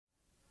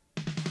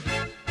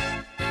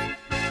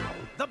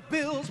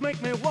Bills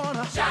make me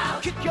wanna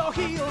kick your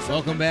heels.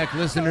 Welcome back,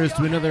 listeners,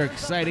 to another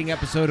exciting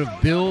episode of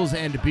Bills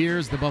and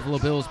Beers, the Buffalo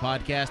Bills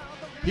podcast.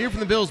 Here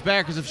from the Bills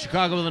backers of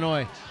Chicago,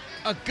 Illinois.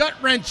 A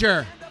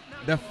gut-wrencher.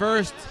 The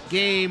first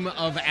game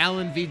of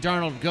Allen v.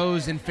 Darnold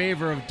goes in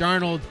favor of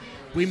Darnold.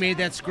 We made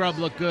that scrub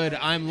look good.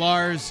 I'm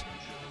Lars.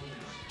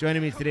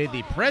 Joining me today,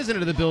 the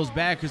president of the Bills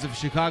backers of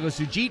Chicago,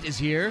 Sujit, is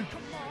here.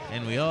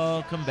 And we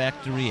all come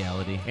back to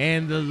reality.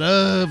 And the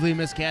lovely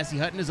Miss Cassie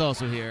Hutton is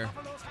also here.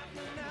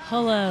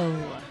 Hello.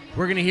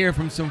 We're going to hear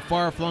from some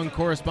far-flung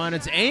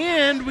correspondents,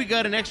 and we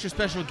got an extra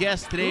special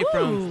guest today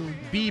from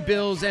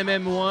B-Bills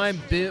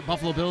MMY,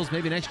 Buffalo Bills,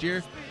 maybe next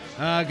year.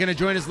 Going to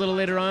join us a little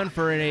later on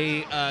for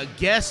a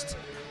guest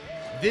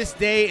this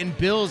day in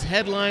Bills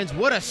headlines.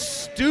 What a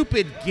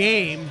stupid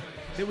game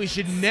that we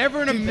should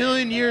never in a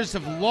million years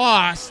have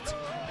lost.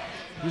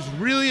 It was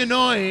really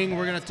annoying.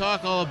 We're going to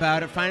talk all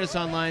about it. Find us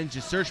online.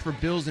 Just search for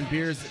Bills and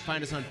Beers.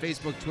 Find us on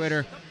Facebook,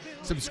 Twitter.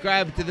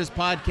 Subscribe to this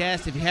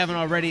podcast if you haven't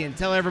already, and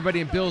tell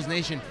everybody in Bills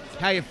Nation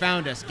how you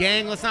found us.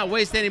 Gang, let's not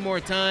waste any more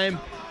time.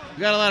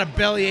 We got a lot of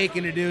belly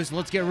aching to do, so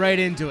let's get right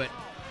into it.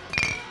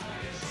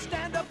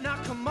 Stand up now,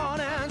 come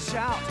on and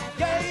shout.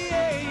 Yeah,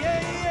 yeah,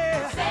 yeah,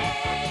 yeah.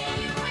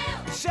 Say you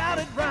will. Shout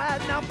it right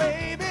now,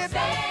 baby.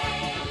 Say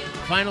you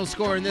will. Final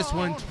score in this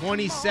one,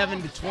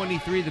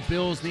 27-23. The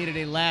Bills needed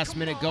a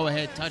last-minute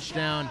go-ahead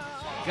touchdown.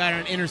 Got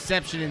an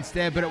interception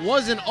instead, but it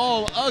wasn't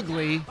all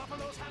ugly.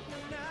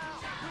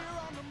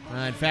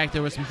 In fact,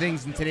 there were some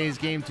things in today's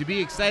game to be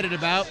excited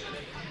about,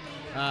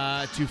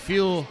 to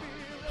feel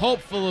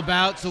hopeful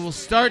about. So we'll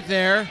start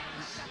there,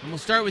 and we'll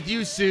start with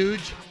you,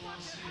 Suge.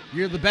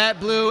 You're the Bat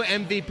Blue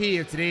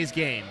MVP of today's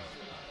game.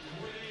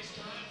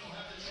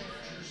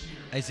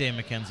 Isaiah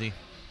McKenzie.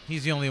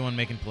 He's the only one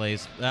making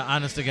plays.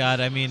 Honest to God,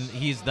 I mean,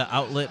 he's the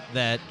outlet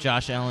that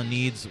Josh Allen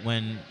needs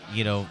when,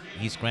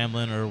 he's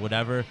scrambling or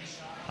whatever.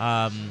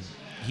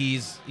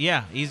 He's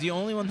the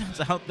only one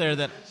that's out there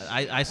that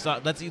I saw.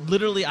 That's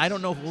literally, I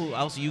don't know who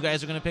else you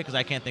guys are going to pick because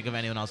I can't think of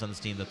anyone else on this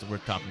team that's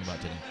worth talking about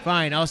today.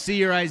 Fine, I'll see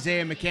your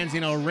Isaiah McKenzie,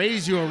 and I'll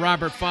raise you a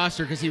Robert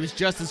Foster because he was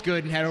just as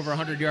good and had over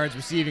 100 yards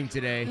receiving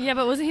today. Yeah,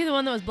 but wasn't he the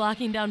one that was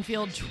blocking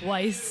downfield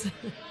twice?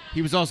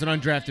 He was also an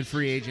undrafted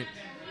free agent.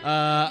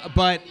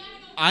 But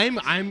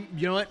I'm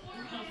you know what?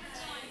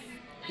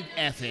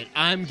 F it.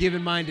 I'm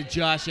giving mine to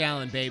Josh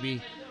Allen, baby.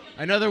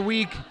 Another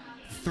week,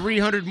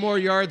 300 more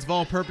yards of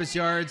all-purpose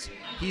yards.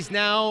 He's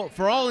now,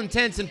 for all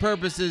intents and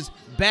purposes,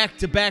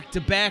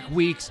 back-to-back-to-back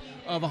weeks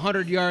of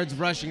 100 yards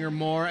rushing or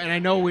more. And I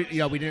know we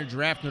didn't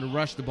draft him to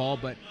rush the ball,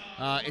 but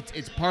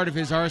it's part of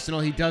his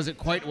arsenal. He does it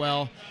quite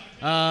well.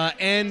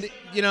 And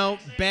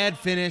bad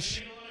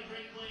finish.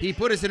 He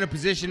put us in a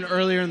position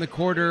earlier in the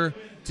quarter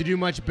to do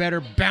much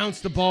better.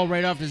 Bounced the ball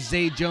right off of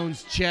Zay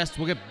Jones' chest.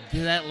 We'll get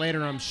to that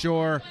later, I'm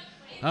sure.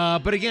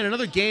 But again,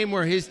 another game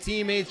where his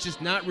teammates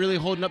just not really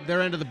holding up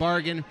their end of the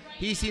bargain.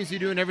 He seems to be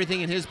doing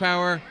everything in his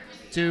power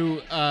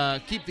to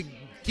keep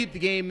the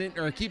game in,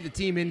 or keep the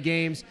team in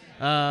games.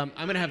 I'm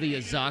gonna have the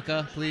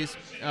Yazaka, please.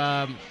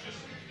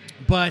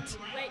 But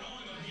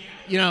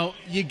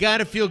you got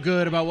to feel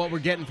good about what we're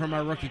getting from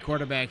our rookie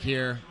quarterback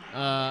here.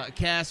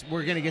 Cass,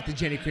 we're gonna get to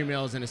Jenny Cream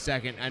Ales in a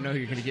second. I know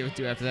you're gonna give it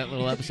to after that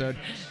little episode.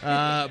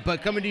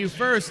 But coming to you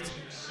first,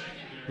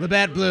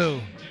 Labatt Blue,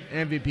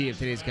 MVP of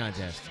today's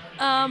contest.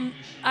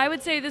 I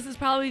would say this is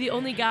probably the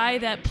only guy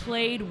that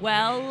played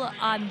well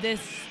on this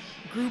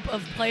group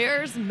of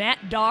players. Matt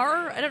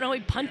Darr, I don't know, he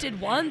punted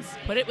once,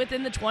 put it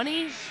within the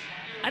 20.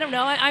 I don't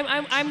know.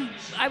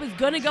 I was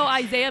gonna go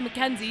Isaiah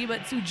McKenzie,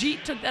 but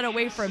Sujit took that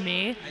away from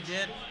me. I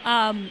did.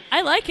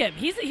 I like him.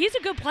 He's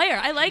a good player.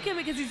 I like him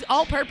because he's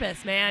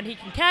all-purpose, man. He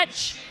can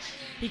catch,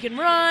 he can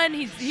run.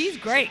 He's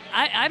great.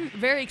 I'm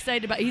very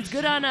excited about. He's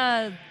good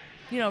on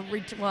he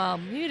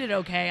did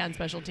okay on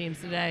special teams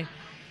today.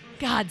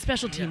 God,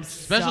 special teams.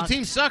 Special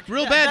teams sucked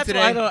real bad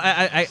today.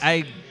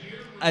 I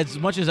as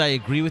much as I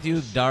agree with you,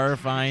 Dar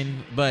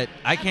fine, but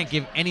I can't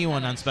give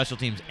anyone on special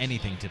teams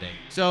anything today.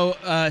 So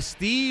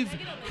Steve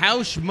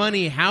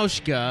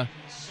Hauschka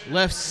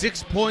left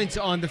 6 points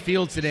on the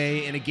field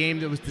today in a game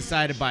that was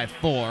decided by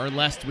 4,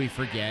 lest we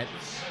forget.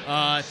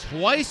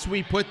 Twice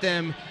we put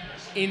them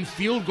in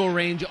field goal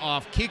range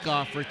off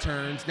kickoff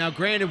returns. Now,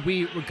 granted,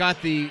 we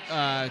got the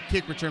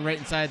kick return right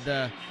inside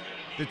the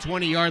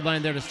 20-yard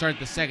line there to start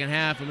the second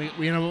half, and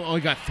we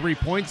only got 3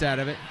 points out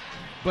of it.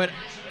 But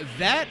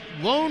that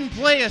lone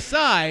play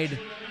aside,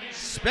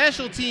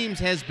 special teams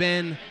has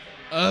been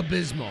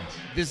abysmal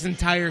this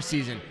entire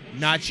season.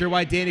 Not sure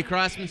why Danny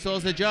Crossman still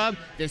has the job.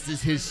 This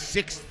is his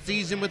 6th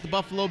season with the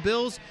Buffalo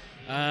Bills.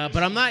 But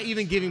I'm not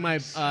even giving my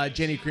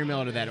Jenny Cream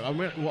Ale to that.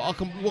 We'll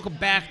come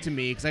back to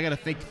me because I got to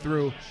think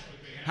through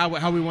how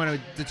we want to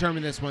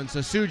determine this one. So,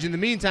 Suge, in the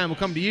meantime, we'll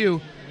come to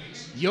you.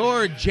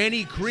 Your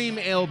Jenny Cream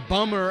Ale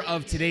bummer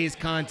of today's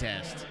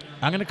contest.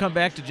 I'm going to come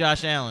back to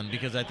Josh Allen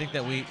because I think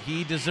that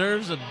he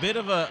deserves a bit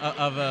of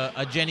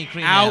a Jenny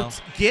Cream Ale.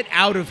 Get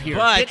out of here.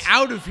 Get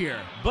out of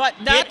here.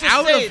 But not to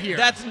say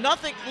that's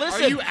nothing.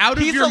 Listen, are you out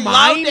of your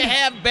mind? He's allowed to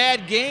have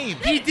bad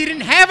games. He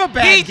didn't have a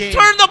bad game. He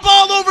turned the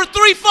ball over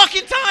 3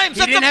 fucking times. He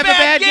That's didn't a have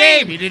bad a bad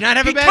game. He did not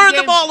have a bad turned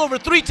game. the ball over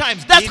 3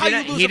 times. That's He how did you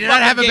not- lose he a did not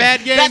fucking have a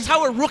bad game. That's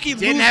how a rookie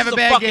Didn't loses have a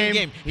bad fucking game.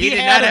 game. He did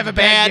had not have a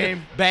bad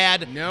game.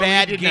 Bad No,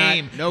 he did not.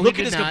 game. No, he Look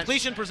did at his not.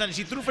 completion percentage.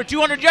 He threw for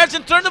 200 yards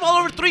and turned the ball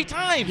over 3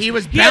 times. He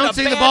was had a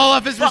bouncing the bad ball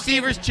off his fucking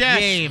receiver's chest.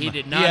 game. He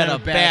did not had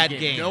have a bad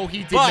game. No, he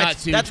did But not,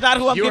 Suge. that's not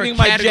who I'm You are giving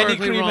my Jenny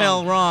categorically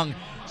Cremel wrong.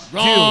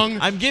 Wrong.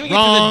 I'm giving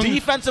Wrong. it to the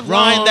defensive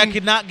Wrong. line that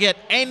could not get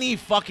any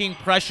fucking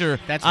pressure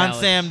That's on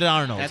valid. Sam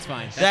Darnold. That's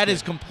fine. That's That good.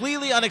 is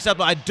completely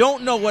unacceptable. I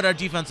don't know what our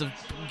defensive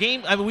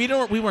game. I mean,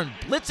 we weren't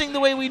blitzing the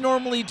way we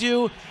normally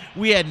do.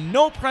 We had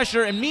no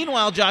pressure, and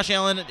meanwhile, Josh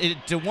Allen.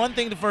 To one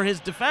thing for his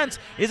defense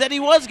is that he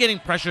was getting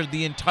pressured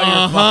the entire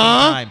fucking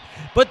time.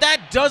 But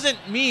that doesn't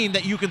mean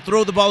that you can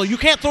throw the ball. You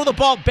can't throw the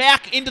ball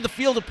back into the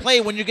field of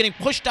play when you're getting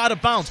pushed out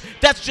of bounds.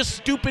 That's just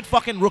stupid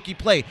fucking rookie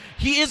play.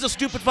 He is a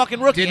stupid fucking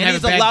rookie, Didn't and have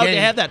he's a bad allowed to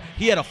game. have that.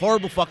 He had a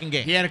horrible fucking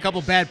game. He had a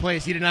couple bad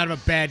plays. He did not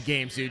have a bad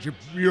game, Suge.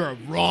 You're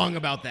wrong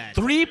about that.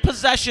 3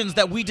 possessions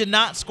that we did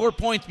not score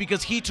points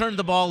because he turned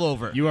the ball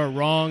over. You are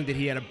wrong that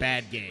he had a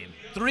bad game.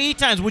 3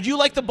 times. Would you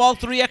like the ball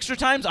 3 extra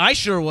times? I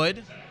sure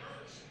would.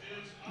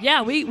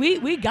 Yeah,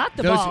 we got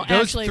the Those ball.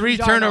 actually, 3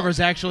 from Darnold. turnovers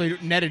actually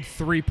netted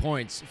 3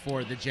 points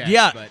for the Jets.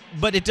 Yeah, but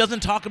but it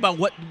doesn't talk about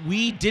what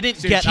we didn't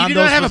Suge, get he on did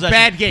those not have possessions. a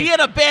bad game. He had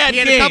a bad he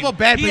game. had a couple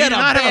bad. He but had did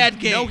a not bad have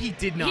game. No, he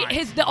did not.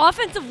 The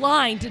offensive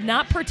line did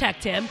not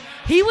protect him.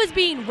 He was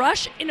being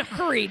rushed and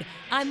hurried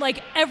on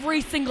like every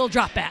single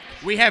drop back.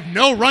 We have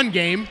no run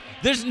game.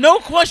 There's no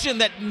question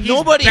that He's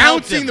nobody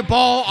helped bouncing him. the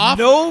ball off.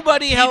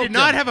 Nobody helped did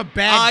not him. have a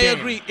bad I game.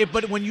 agree.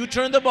 But when you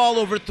turn the ball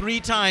over 3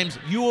 times,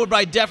 you are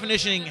by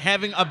definition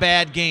having a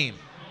bad game.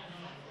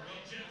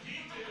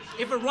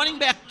 If a running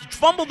back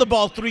fumbled the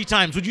ball 3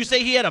 times, would you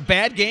say he had a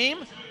bad game?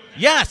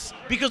 Yes,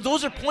 because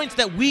those are points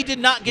that we did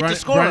not get to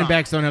score Running on.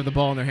 backs don't have the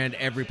ball in their hand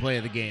every play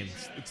of the game.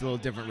 It's a little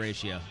different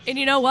ratio. And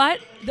you know what?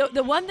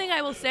 The one thing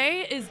I will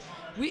say is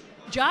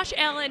Josh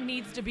Allen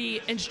needs to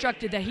be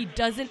instructed that he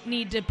doesn't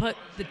need to put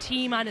the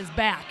team on his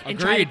back and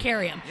try to Agreed.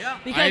 carry him. Yeah,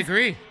 I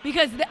agree.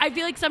 Because I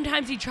feel like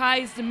sometimes he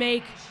tries to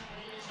make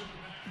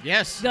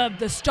Yes.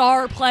 the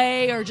star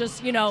play or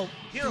just, Hero.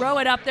 throw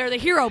it up there, the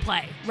hero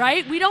play,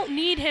 right? We don't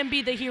need him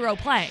be the hero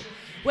play.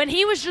 When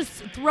he was just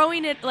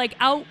throwing it like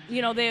out,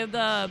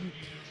 the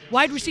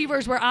wide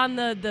receivers were on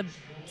the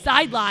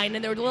sideline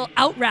and there were little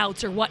out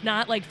routes or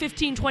whatnot, like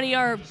 15, 20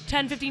 yards,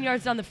 10, 15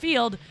 yards down the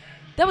field,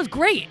 that was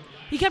great.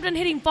 He kept on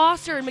hitting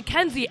Foster and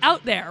McKenzie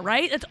out there,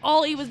 right? That's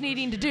all he was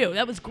needing to do.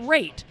 That was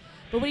great.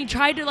 But when he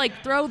tried to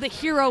throw the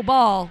hero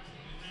ball,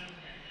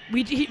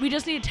 we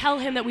just need to tell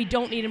him that we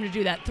don't need him to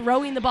do that.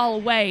 Throwing the ball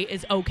away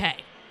is okay.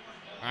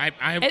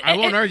 I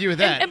won't argue with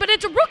that. But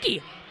it's a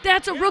rookie.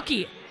 That's a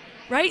rookie,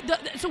 right?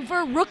 So for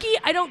a rookie,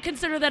 I don't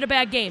consider that a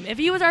bad game. If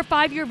he was our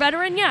 5-year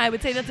veteran, yeah, I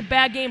would say that's a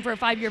bad game for a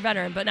 5-year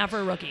veteran, but not for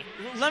a rookie.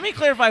 Let me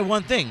clarify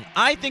one thing.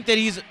 I think that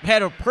he's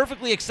had a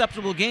perfectly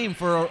acceptable game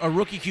for a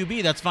rookie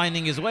QB that's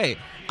finding his way.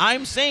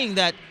 I'm saying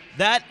that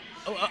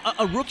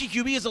a rookie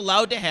QB is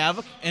allowed to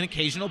have an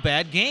occasional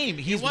bad game.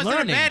 He's wasn't a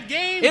learning. bad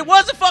game. It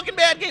was a fucking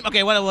bad game.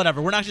 Okay,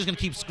 whatever. We're not just going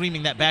to keep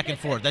screaming that back and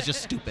forth. That's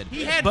just stupid.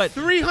 He had But-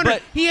 300.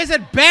 but- He has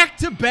had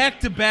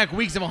back-to-back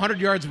weeks of 100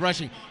 yards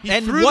rushing. He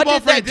and threw what the ball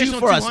did for an that do additional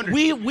for us?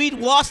 200. We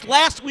lost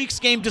last week's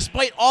game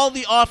despite all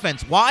the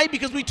offense. Why?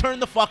 Because we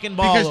turned the fucking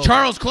ball because over.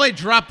 Charles Clay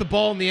dropped the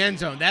ball in the end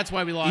zone. That's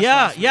why we lost. Yeah,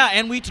 last week. yeah,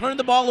 and we turned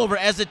the ball over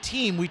as a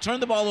team. We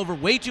turned the ball over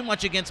way too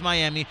much against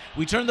Miami.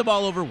 We turned the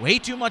ball over way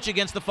too much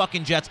against the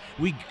fucking Jets.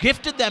 We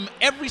gifted them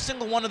every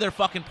single one of their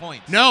fucking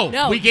points. No,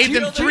 we gave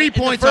them 3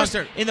 points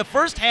in the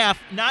first half,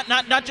 not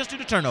just due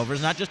to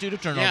turnovers,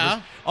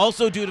 Yeah.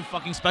 also due to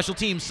fucking special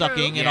teams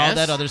sucking and Yes. all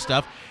that other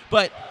stuff.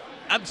 But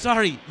I'm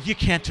sorry, you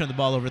can't turn the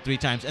ball over 3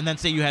 times and then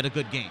say you had a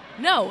good game.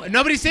 No.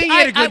 Nobody's saying he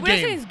had a good I wasn't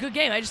saying game. it was a good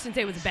game. I just didn't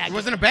say it was a bad It game.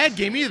 wasn't a bad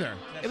game either.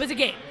 It was a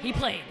game. He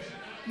played.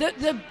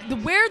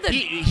 Where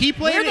He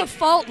played where it. the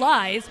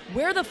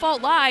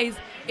fault lies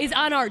is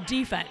on our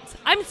defense.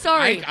 I'm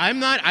sorry.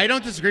 I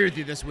don't disagree with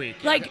you this week.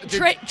 Like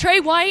The- Trey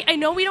White, I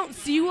know we don't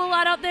see you a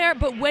lot out there,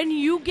 but when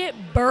you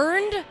get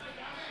burned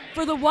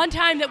for the one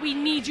time that we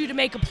need you to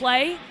make a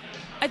play,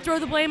 I throw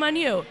the blame on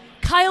you.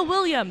 Kyle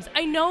Williams,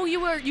 I know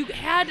you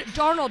had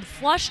Darnold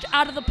flushed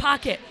out of the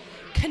pocket.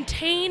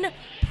 Contain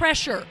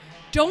pressure.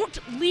 Don't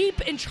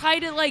leap and try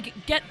to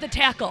get the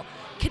tackle.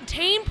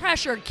 Contain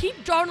pressure.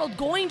 Keep Darnold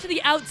going to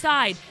the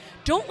outside.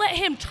 Don't let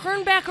him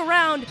turn back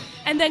around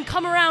and then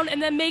come around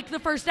and then make the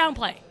first down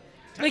play.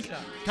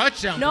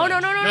 touchdown. No. play.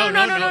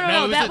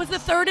 That was the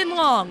 3rd and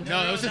long.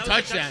 No, that was a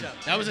touchdown.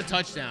 That was a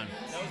touchdown.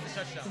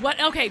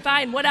 What? Okay,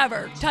 fine,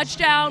 whatever.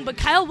 Touchdown, but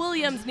Kyle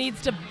Williams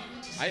needs to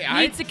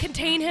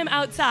contain him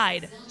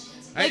outside.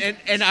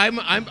 And I'm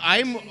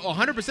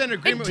 100% in And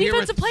agreement here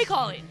defensive with. play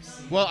calling.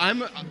 Well,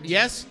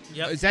 yes.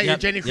 Yep. Is that your Yep.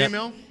 Jenny Yep.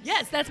 Cremel?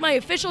 Yes, that's my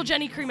official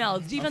Jenny Cremel.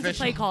 It's defensive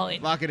Official. play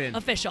calling. Lock it in.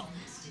 Official.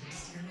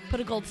 Put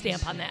a gold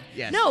stamp on that.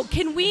 Yes. No,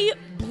 can we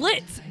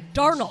blitz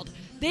Darnold?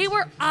 They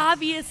were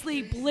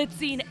obviously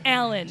blitzing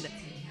Allen.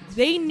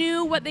 They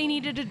knew what they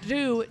needed to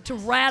do to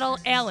rattle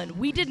Allen.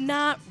 We did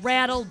not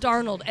rattle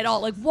Darnold at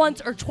all,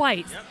 once or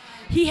twice.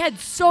 He had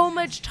so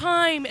much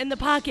time in the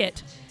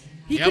pocket.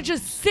 He could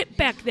just sit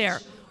back there.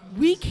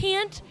 We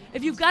can't.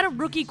 If you've got a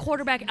rookie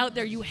quarterback out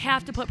there, you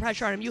have to put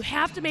pressure on him. You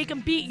have to make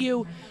him beat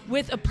you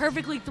with a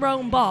perfectly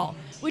thrown ball,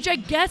 which I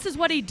guess is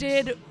what he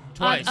did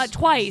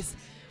twice.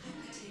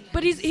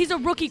 But he's a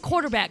rookie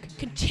quarterback.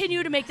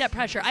 Continue to make that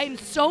pressure. I am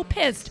so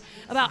pissed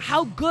about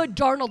how good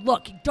Darnold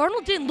looked.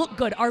 Darnold didn't look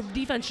good. Our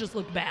defense just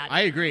looked bad.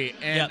 I agree.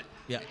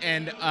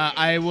 And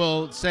I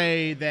will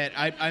say that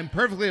I'm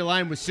perfectly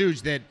aligned with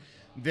Suge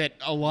that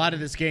a lot of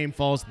this game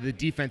falls to the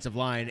defensive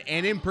line,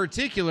 and in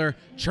particular,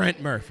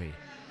 Trent Murphy.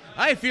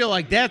 I feel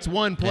like that's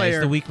one player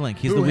he's the weak link.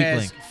 He's who the weak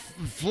has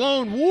link.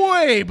 Flown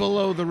way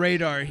below the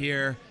radar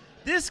here.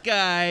 This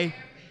guy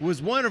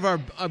was one of our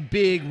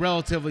big,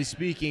 relatively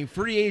speaking,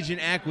 free agent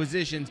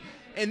acquisitions.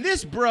 And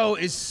this bro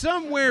is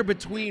somewhere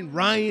between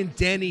Ryan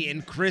Denny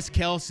and Chris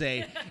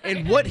Kelsay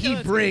and what he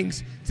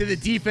brings to the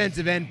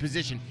defensive end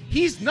position.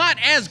 He's not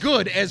as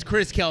good as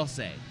Chris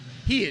Kelsay.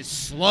 He is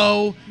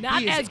slow.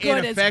 Not he is as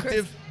good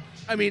ineffective. as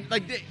Chris. I mean,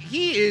 like,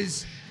 he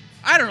is...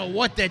 I don't know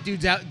what that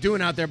dude's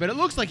doing out there, but it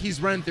looks like he's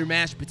running through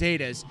mashed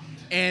potatoes.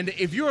 And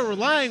if you are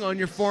relying on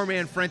your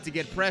four-man front to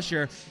get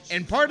pressure,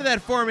 and part of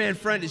that four-man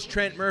front is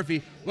Trent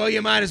Murphy, well,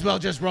 you might as well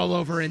just roll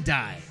over and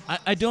die.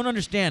 I don't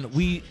understand.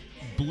 We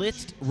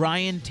blitzed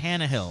Ryan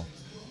Tannehill,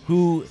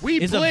 who is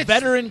blitzed a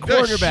veteran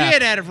quarterback. the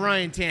shit out of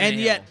Ryan Tannehill. And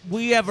yet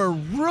we have a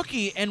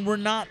rookie, and we're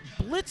not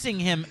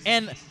blitzing him.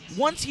 And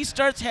once he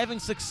starts having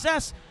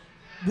success,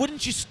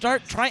 wouldn't you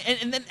start trying?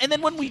 And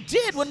then when we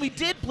did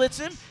blitz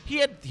him, he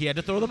had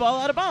to throw the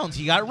ball out of bounds.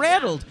 He got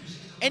rattled.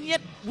 And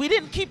yet we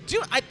didn't keep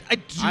doing. I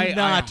do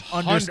not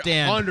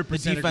understand the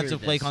 100%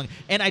 defensive play calling.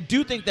 And I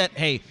do think that,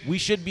 hey, we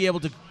should be able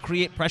to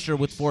create pressure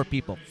with 4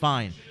 people.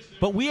 Fine.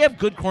 But we have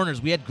good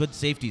corners. We had good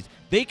safeties.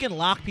 They can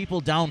lock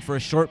people down for a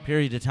short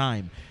period of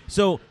time.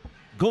 So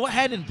go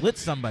ahead and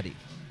blitz somebody.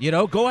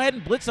 Go ahead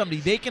and blitz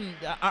somebody. They can.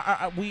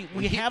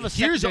 We have a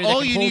Here's secondary all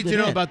that you can need hold to it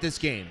know in. about this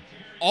game.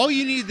 All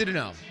you needed to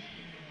know.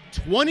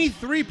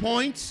 23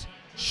 points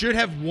should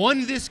have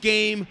won this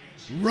game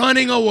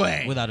running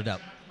away. Without a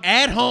doubt.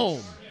 At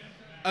home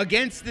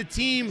against the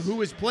team who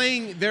was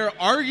playing their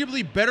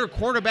arguably better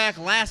quarterback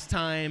last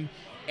time,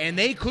 and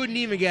they couldn't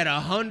even get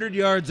 100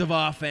 yards of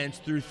offense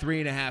through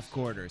 3.5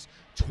 quarters.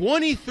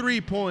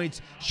 23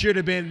 points should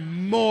have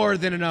been more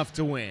than enough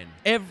to win.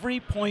 Every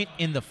point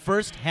in the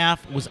first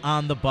half was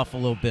on the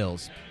Buffalo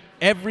Bills.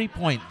 Every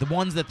point. The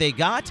ones that they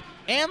got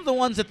and the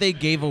ones that they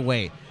gave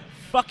away.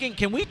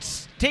 Can we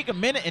take a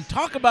minute and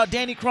talk about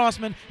Danny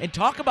Crossman and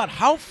talk about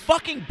how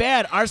fucking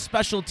bad our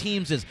special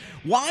teams is?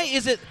 Why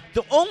is it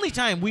the only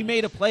time we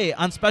made a play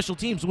on special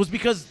teams was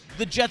because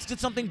the Jets did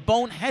something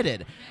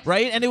boneheaded,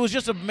 right? And it was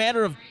just a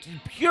matter of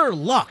pure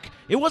luck.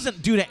 It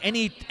wasn't due to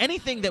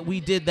anything that we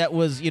did that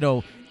was,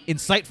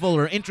 insightful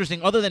or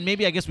interesting, other than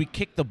maybe I guess we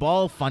kicked the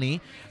ball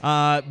funny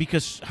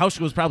because Hauschka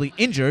was probably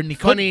injured and he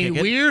Funny couldn't kick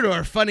it. weird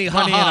or funny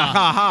Funny ha-ha? and a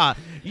ha-ha.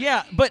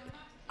 Yeah, but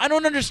I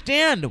don't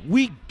understand.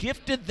 We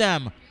gifted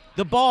them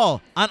the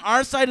ball on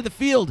our side of the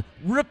field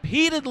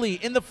repeatedly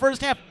in the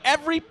first half.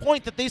 Every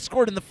point that they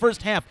scored in the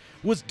first half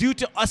was due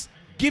to us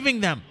giving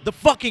them the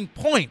fucking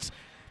points.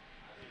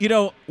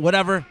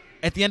 Whatever.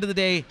 At the end of the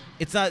day,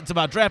 it's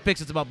about draft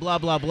picks. It's about blah,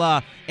 blah,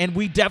 blah. And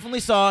we definitely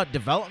saw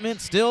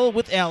development still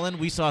with Allen.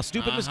 We saw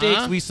stupid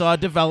mistakes. We saw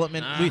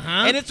development.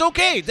 And it's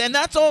okay. And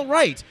that's all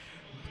right.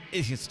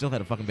 He still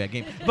had a fucking bad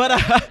game. But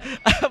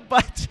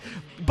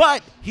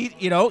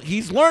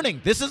he's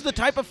learning. This is the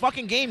type of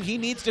fucking game he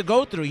needs to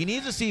go through. He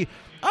needs to see,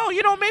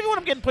 maybe when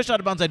I'm getting pushed out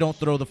of bounds, I don't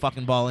throw the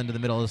fucking ball into the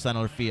middle of the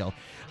center field.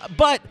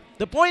 But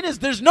the point is,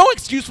 there's no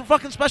excuse for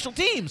fucking special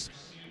teams.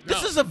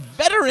 This is a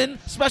veteran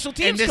special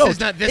teams coach.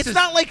 It's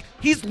not like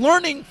he's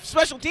learning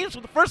special teams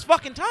for the first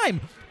fucking time.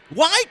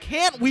 Why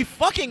can't we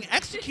fucking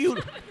execute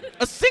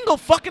a single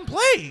fucking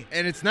play?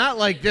 And it's not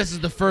like this is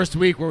the first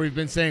week where we've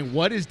been saying,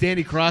 what is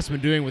Danny Crossman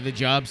doing with a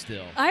job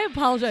still? I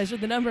apologize for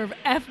the number of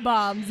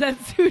F-bombs that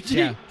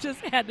Suji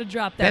just had to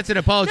drop there. That's an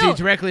apology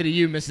directly to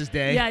you, Mrs.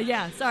 Day.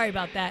 Yeah, sorry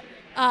about that.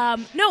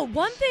 No,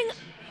 one thing,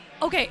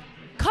 okay,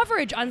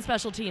 coverage on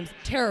special teams,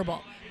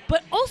 terrible.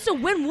 But also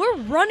when we're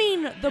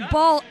running the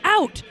ball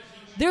out,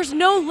 there's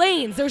no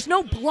lanes. There's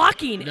no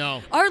blocking.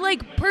 No. Our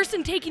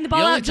person taking the ball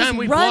The out only just time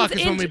we runs block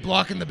is when we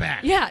block in the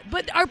back. Yeah,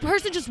 but our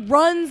person just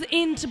runs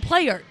into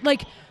player. I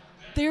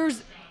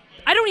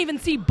don't even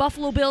see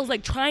Buffalo Bills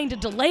trying to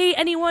delay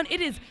anyone.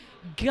 It is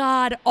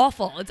god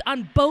awful. It's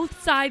on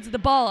both sides of the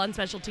ball on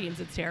special teams.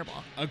 It's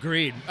terrible.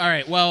 Agreed. All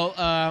right. Well,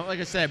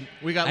 like I said,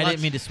 we got. I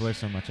didn't mean to swear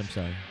so much. I'm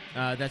sorry.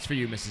 That's for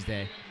you, Mrs.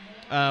 Day.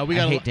 I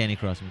hate Danny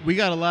Crossman. We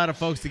got a lot of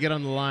folks to get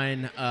on the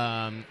line,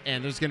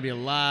 and there's going to be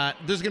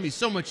There's going to be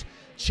so much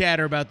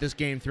chatter about this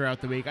game throughout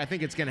the week. I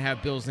think it's going to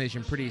have Bills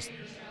Nation pretty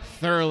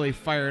thoroughly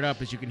fired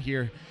up, as you can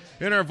hear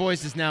in our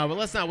voices now. But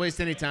let's not waste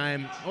any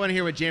time. I want to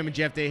hear what Jammin'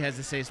 Jeff Day has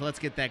to say, so let's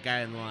get that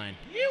guy on the line.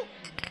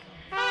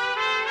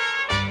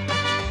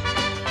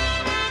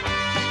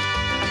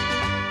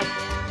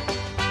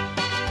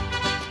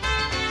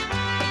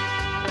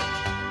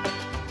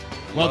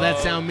 Well, that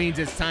sound means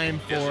it's time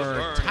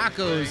for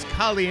Tacos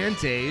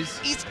Calientes.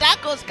 It's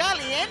tacos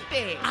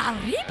caliente.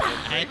 Arriba.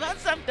 I want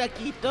some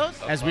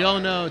taquitos. As we all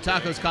know,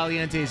 Tacos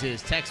Calientes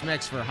is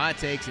Tex-Mex for hot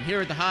takes, and here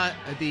at the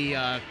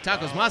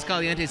Tacos Más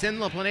Calientes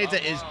in La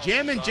Planeta is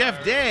Jammin'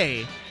 Jeff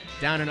Day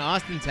down in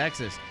Austin,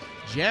 Texas.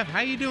 Jeff,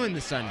 how you doing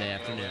this Sunday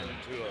afternoon?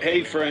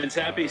 Hey, friends.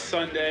 Happy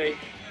Sunday.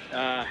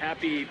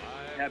 Happy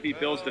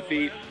Bills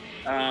defeat.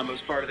 It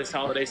was part of this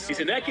holiday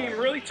season. That game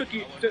really took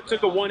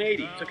a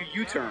 180, took a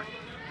U-turn.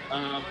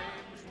 I'm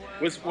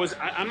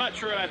not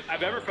sure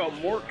I've ever felt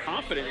more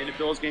confident in a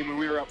Bills game when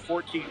we were up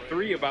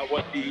 14-3 about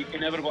what the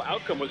inevitable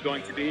outcome was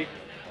going to be,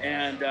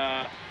 and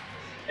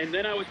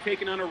then I was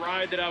taken on a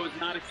ride that I was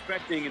not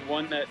expecting, and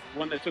one that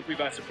took me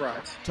by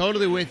surprise.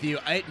 Totally with you.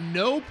 At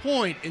no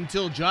point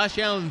until Josh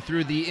Allen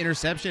threw the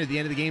interception at the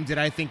end of the game did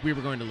I think we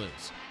were going to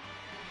lose.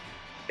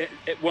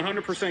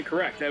 100%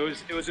 correct. It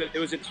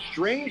was a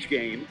strange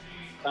game,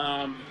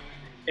 and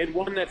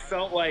one that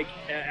felt like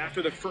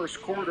after the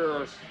first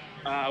quarter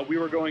we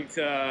were going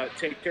to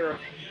take care of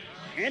it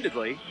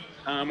handedly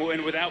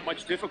and without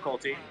much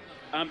difficulty.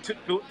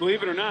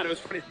 Believe it or not, it was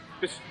funny.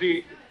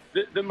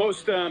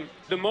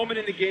 The moment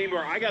in the game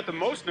where I got the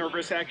most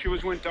nervous actually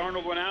was when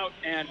Darnold went out,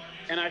 and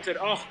I said,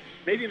 oh,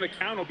 maybe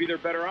McCown will be their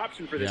better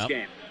option for this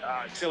game.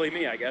 Silly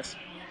me, I guess.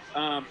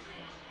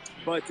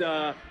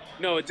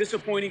 No, a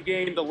disappointing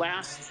game. The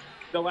last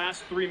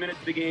 3 minutes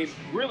of the game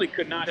really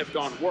could not have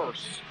gone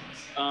worse,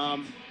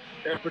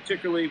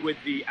 particularly with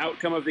the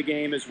outcome of the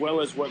game as well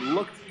as what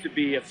looked to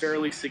be a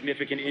fairly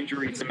significant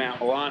injury to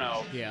Matt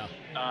Milano. Yeah.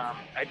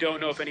 I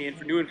don't know if any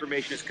new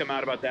information has come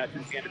out about that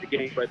since the end of the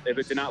game, but it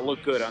did not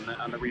look good on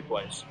the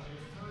replays.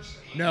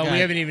 No, we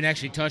haven't even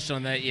actually touched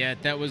on that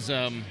yet. That was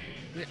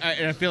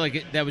I feel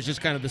like that was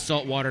just kind of the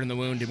salt water in the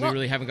wound, and we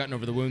really haven't gotten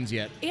over the wounds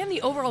yet. And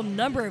the overall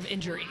number of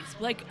injuries.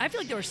 Like, I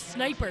feel like there were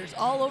snipers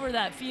all over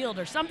that field,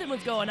 or something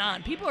was going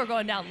on. People are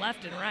going down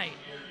left and right.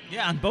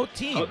 Yeah, on both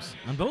teams.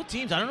 On both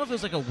teams. I don't know if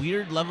there's like a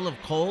weird level of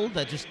cold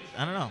that just,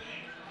 I don't know.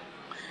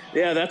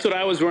 Yeah, that's what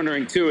I was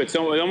wondering too. It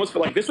almost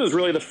felt like this was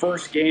really the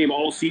first game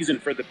all season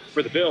for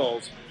the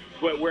Bills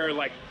where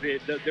like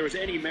there was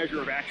any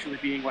measure of actually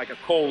being like a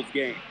cold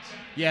game.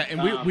 Yeah,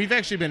 and we've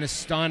actually been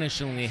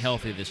astonishingly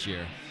healthy this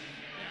year.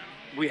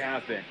 We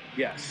have been,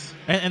 yes.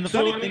 And the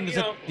funny thing is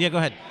that, yeah, go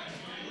ahead.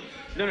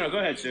 No, go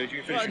ahead, Serge. You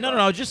can finish. No,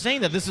 I was just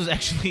saying that this was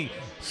actually,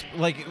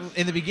 like,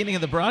 in the beginning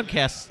of the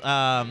broadcast,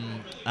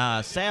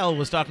 Sal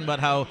was talking about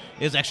how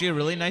it was actually a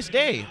really nice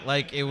day.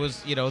 Like, it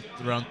was,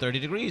 around 30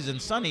 degrees and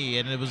sunny,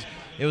 and it was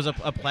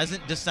a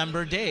pleasant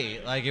December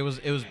day. Like, it was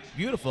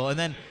beautiful. And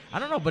then, I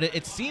don't know, but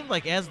it seemed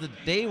like as the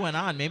day went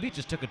on, maybe it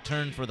just took a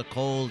turn for the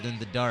cold and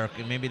the dark,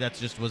 and maybe that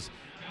just was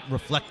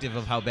reflective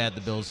of how bad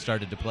the Bills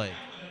started to play.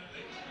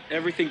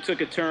 Everything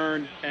took a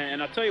turn,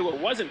 and I'll tell you what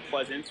wasn't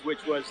pleasant,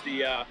 which was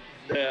the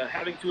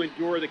having to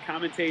endure the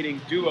commentating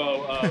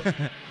duo of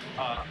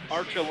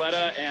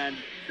Archuleta and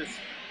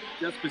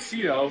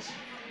Despacito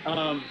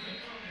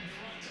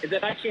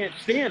that I can't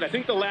stand. I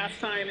think the last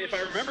time, if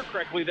I remember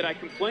correctly, that I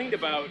complained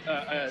about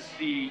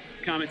the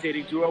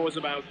commentating duo was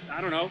about,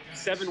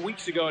 7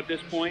 weeks ago at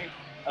this point,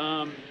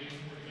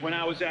 when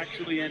I was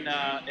actually in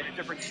a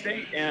different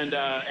state, and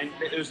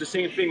it was the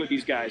same thing with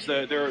these guys.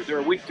 They're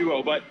a weak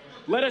duo, but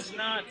let us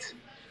not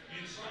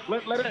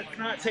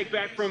take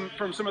back from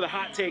some of the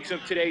hot takes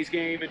of today's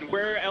game. And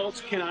where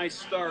else can I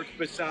start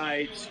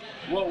besides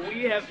what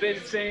we have been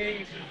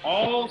saying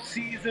all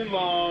season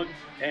long,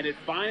 and it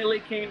finally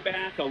came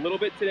back a little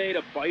bit today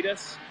to bite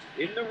us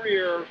in the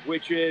rear,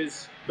 which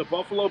is the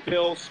Buffalo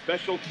Bills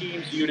special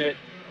teams unit,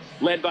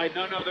 led by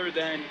none other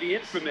than the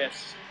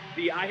infamous,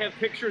 I have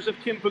pictures of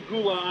Kim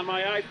Pegula on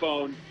my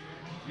iPhone,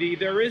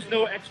 there is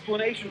no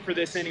explanation for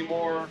this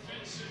anymore,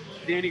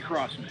 Danny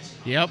Crossman.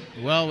 Yep.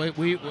 Well,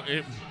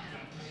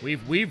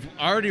 we've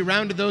already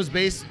rounded those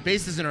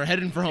bases and are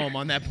heading for home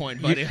on that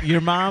point, buddy.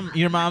 Your mom's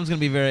gonna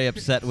be very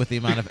upset with the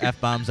amount of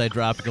F-bombs I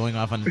dropped going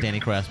off on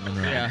Danny Crossman.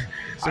 Right? Yeah.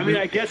 So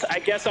I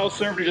guess I'll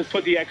serve to just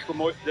put the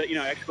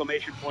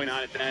exclamation point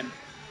on it then,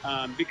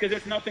 because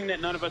there's nothing that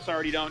none of us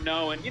already don't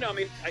know. And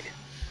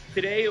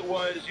today it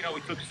was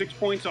we took 6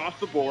 points off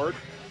the board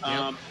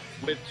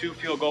with 2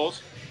 field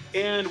goals,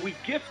 and we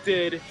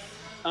gifted.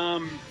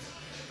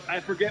 I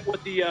forget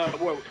what the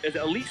is it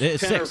at least 10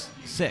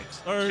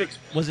 six. Or 6.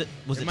 Was it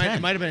 10?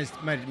 It might have been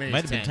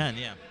 10.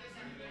 Yeah.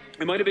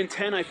 It might have been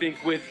 10, I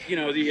think, with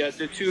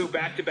the 2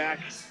 back-to-back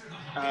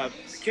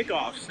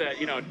kickoffs that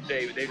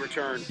they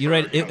returned. You're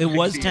right. It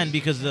was 10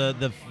 because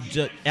the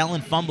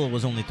Allen fumble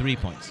was only 3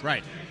 points.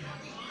 Right.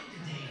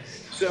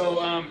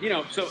 So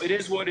so it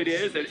is what it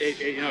is.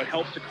 It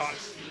helped to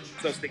cost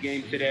us the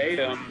game today.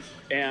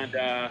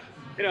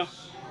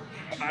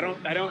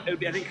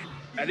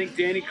 I think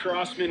Danny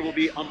Crossman will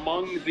be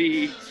among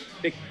the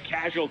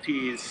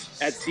casualties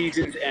at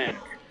season's end.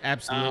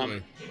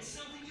 Absolutely.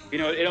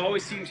 It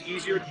always seems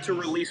easier to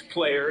release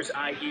players,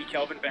 i.e.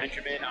 Kelvin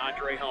Benjamin,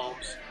 Andre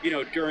Holmes,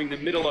 during the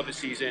middle of a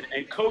season.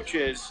 And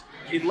coaches,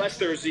 unless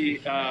there's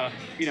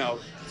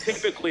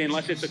typically,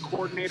 unless it's a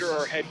coordinator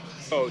or a head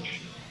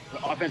coach,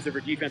 offensive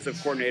or defensive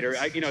coordinator.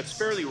 It's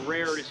fairly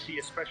rare to see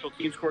a special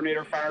teams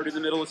coordinator fired in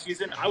the middle of the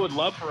season. I would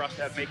love for us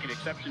to make an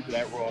exception to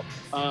that rule.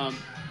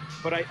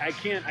 But I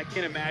can't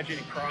imagine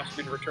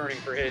Crossman returning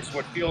for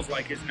what feels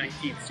like his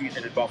 19th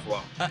season in Buffalo.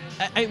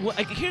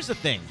 Here's the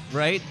thing,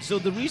 right? So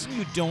the reason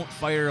you don't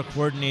fire a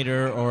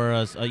coordinator or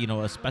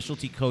a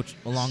specialty coach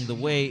along the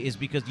way is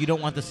because you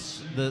don't want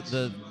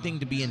the thing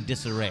to be in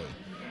disarray,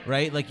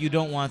 right? Like you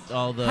don't want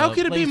all the. How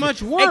could it be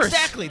much worse?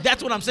 Exactly.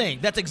 That's what I'm saying.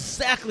 That's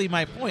exactly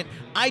my point.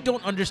 I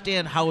don't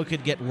understand how it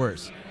could get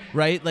worse.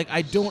 Right? Like,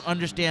 I don't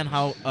understand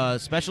how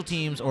special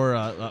teams or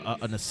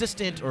an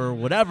assistant or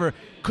whatever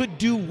could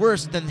do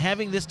worse than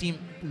having this team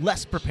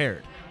less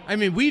prepared. I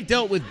mean, we've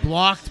dealt with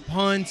blocked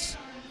punts,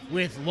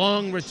 with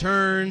long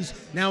returns,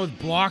 now with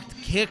blocked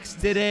kicks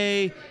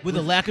today. With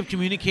a lack of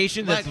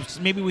communication,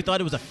 maybe we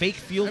thought it was a fake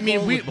field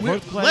goal. I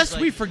mean, lest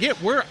we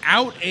forget, we're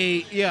out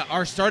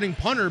our starting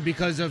punter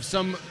because of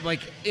some,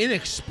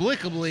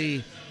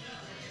 inexplicably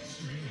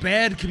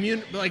bad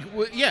exactly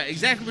what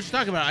you're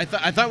talking about.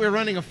 I thought we were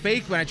running a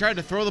fake when I tried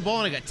to throw the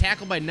ball and I got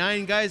tackled by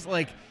 9 guys.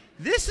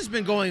 This has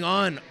been going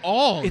on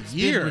all year. It's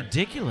been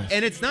ridiculous.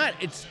 And it's not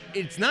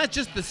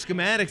just the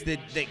schematics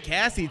that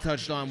Cassie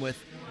touched on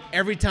with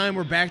every time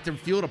we're back to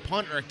field a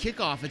punt or a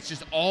kickoff. It's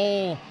just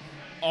all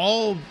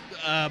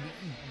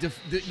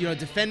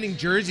defending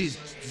jerseys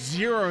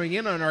zeroing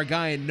in on our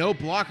guy and no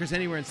blockers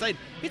anywhere in sight.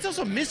 It's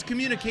also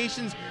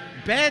miscommunications,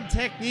 bad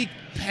technique,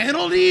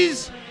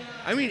 penalties.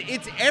 I mean,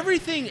 it's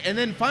everything. And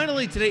then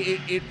finally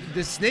today,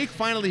 the snake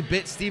finally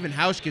bit Stephen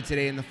Hauschka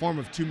today in the form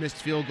of 2 missed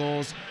field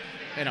goals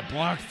and a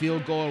blocked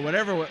field goal or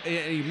whatever.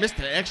 He missed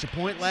an extra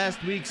point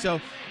last week. So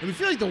I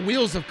feel like the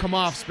wheels have come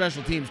off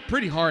special teams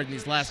pretty hard in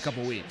these last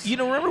couple weeks.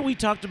 Remember we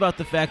talked about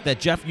the fact that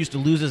Jeff used to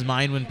lose his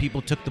mind when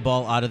people took the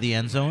ball out of the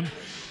end zone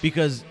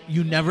because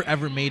you never,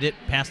 ever made it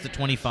past the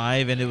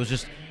 25, and it was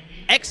just,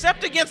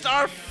 except against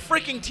our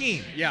freaking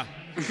team. Yeah.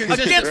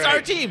 Against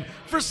our team.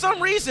 For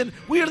some reason,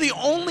 we are the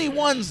only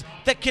ones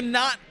that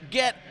cannot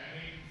get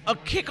a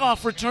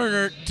kickoff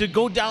returner to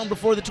go down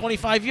before the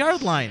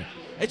 25-yard line.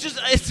 It's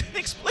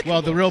inexplicable.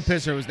 Well, the real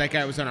pisser was that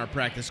guy was on our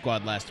practice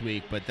squad last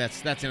week, but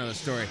that's another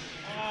story.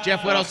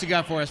 Jeff, what else you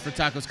got for us for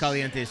Tacos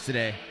Calientes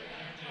today?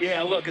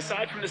 Yeah, look,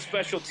 aside from the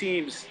special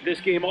teams,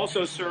 this game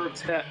also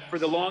served for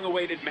the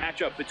long-awaited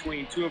matchup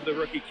between 2 of the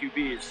rookie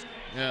QBs,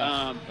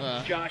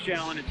 Josh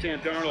Allen and Sam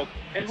Darnold.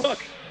 And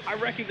look, I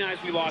recognize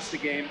we lost the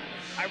game.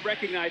 I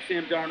recognize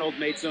Sam Darnold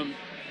made some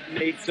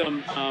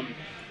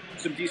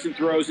decent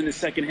throws in the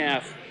second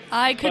half.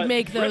 I could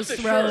make those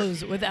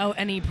throws without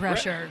any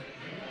pressure.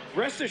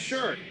 Rest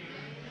assured,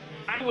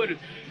 I would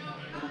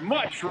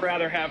much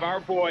rather have our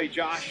boy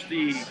Josh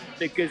the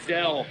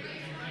Gazelle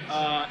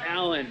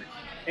Allen.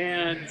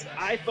 And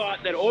I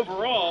thought that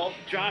overall,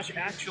 Josh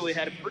actually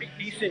had a pretty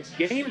decent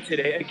game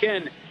today.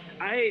 Again,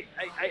 I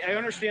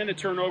understand the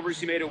turnovers.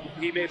 He made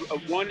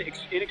one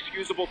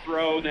inexcusable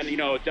throw, and then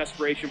a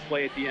desperation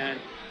play at the end.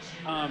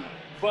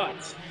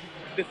 But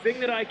the thing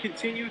that I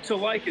continue to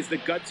like is the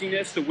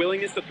gutsiness, the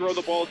willingness to throw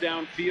the ball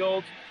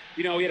downfield.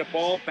 He had a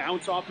ball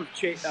bounce off of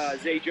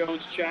Zay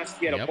Jones' chest.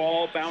 He had a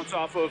ball bounce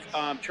off of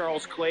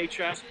Charles Clay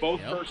chest.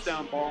 Both first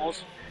down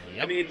balls.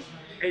 I mean,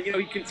 and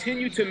he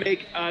continued to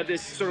make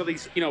this sort of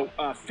these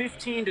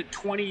 15 to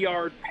 20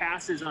 yard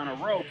passes on a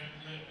rope.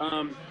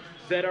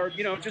 That are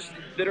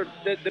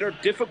that are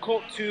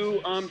difficult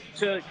to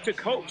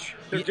coach.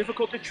 They're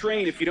difficult to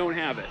train if you don't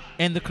have it.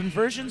 And the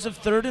conversions of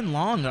 3rd and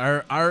long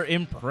are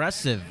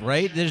impressive,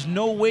 right? There's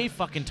no way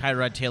fucking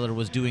Tyrod Taylor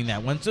was doing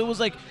that. Once it was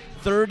like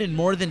 3rd and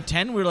more than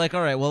 10, we were like,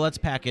 all right, well, let's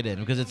pack it in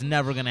because it's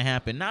never going to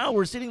happen. Now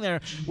we're sitting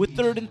there with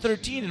 3rd and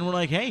 13, and we're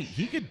like, hey,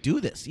 he could do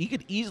this. He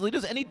could easily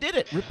do this, and he did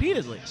it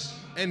repeatedly.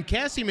 And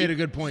Cassie made a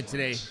good point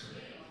today.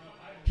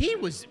 He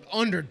was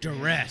under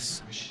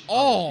duress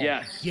all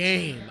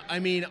game. I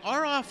mean,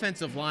 our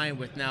offensive line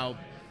with now,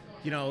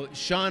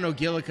 Sean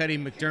O'Gillicuddy,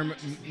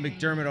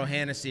 McDermott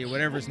O'Hannessy, or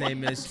whatever his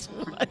name is,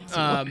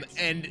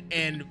 and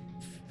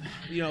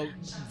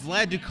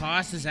Vlad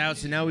Ducasse is out,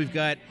 so now we've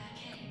got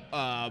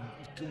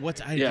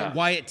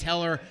Wyatt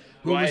Teller,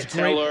 who was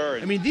great.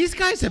 I mean, these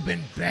guys have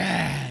been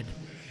bad.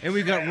 And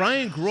we've got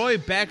Ryan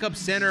Groy, backup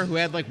center, who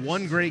had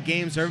one great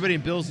game, so everybody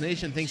in Bills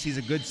Nation thinks he's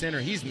a good center.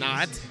 He's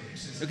not.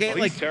 Okay,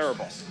 he's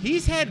terrible.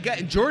 He's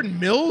had Jordan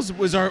Mills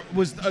was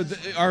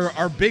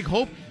our big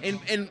hope,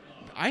 and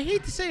I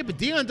hate to say it, but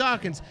Deion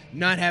Dawkins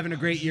not having a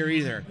great year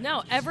either.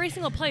 No, every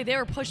single play they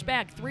were pushed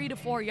back 3 to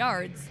 4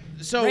 yards,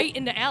 right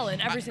into Allen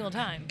every single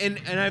time. And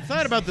I've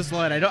thought about this a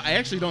lot. I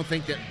actually don't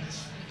think that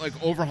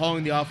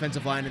overhauling the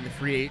offensive line in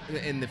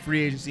the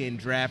free agency and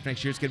draft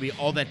next year is going to be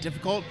all that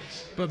difficult.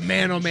 But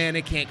man, oh man,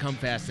 it can't come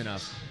fast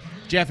enough.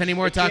 Jeff, any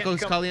more Tacos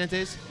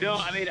Calientes? No,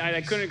 I mean,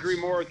 I couldn't agree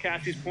more with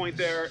Cassie's point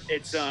there.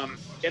 It's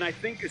and I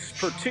think it's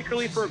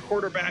particularly for a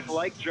quarterback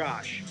like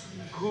Josh,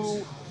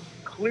 who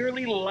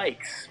clearly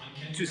likes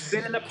to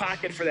sit in the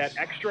pocket for that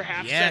extra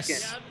half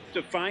second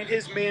to find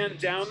his man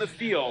down the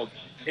field.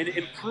 an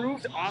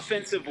improved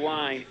offensive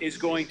line is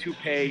going to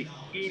pay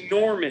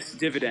enormous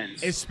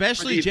dividends,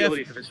 especially for the Jeff,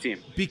 abilities of his team.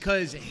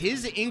 Because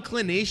his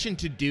inclination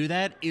to do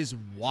that is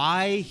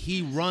why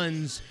he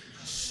runs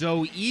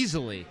so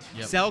easily.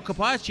 Yep. Sal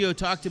Capaccio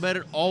talked about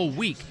it all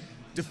week.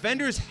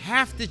 Defenders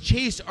have to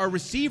chase our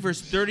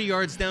receivers 30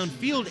 yards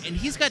downfield, and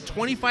he's got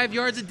 25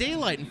 yards of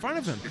daylight in front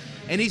of him.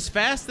 And he's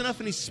fast enough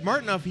and he's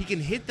smart enough he can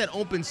hit that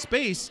open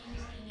space,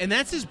 and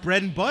that's his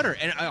bread and butter.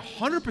 And I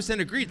 100%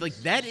 agreed. Like,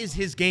 that is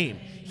his game.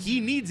 He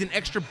needs an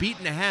extra beat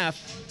and a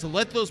half to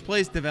let those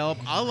plays develop,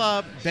 a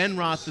la Ben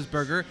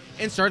Roethlisberger,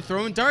 and start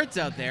throwing darts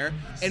out there.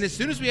 And as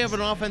soon as we have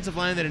an offensive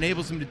line that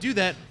enables him to do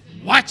that,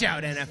 watch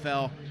out,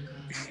 NFL.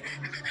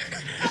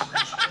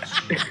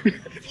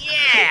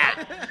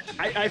 Yeah.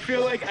 I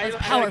feel like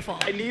powerful.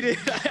 I needed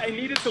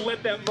to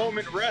let that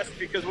moment rest,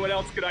 because what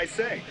else could I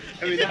say?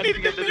 I mean, that's the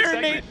end of the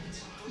segment.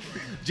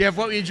 Jeff,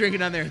 what were you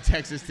drinking on there in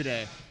Texas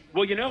today?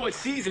 Well, you know what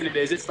season it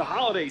is. It's the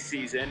holiday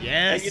season.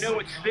 Yes. And you know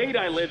what state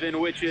I live in,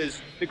 which is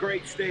the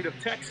great state of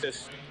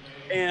Texas.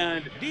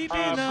 And Deep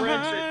in the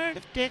heart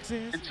of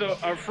Texas. And so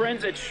our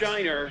friends at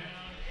Shiner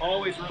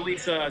always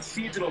release a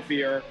seasonal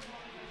beer.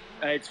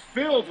 It's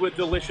filled with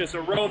delicious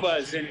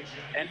aromas and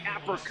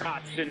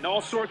apricots and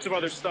all sorts of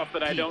other stuff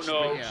that I don't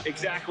know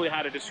exactly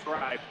how to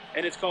describe.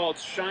 And it's called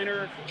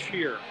Shiner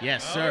Cheer.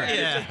 Yes, sir. And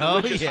it's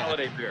a delicious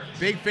holiday beer.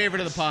 Big favorite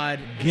of the pod.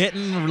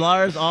 Getting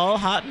Lars all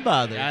hot and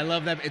bothered. I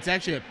love that. It's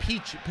actually a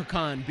peach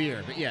pecan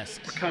beer, but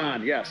yes.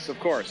 Pecan, yes, of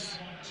course.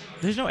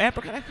 There's no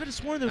apricot. I could have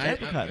sworn there was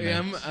apricot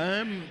in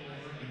there.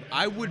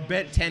 I would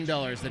bet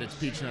 $10 that it's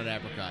peach nut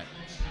apricot.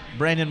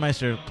 Brandon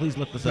Meister, please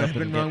look this up. I've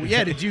been wrong.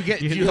 Yeah, did you You're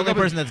the hook only up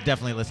person that's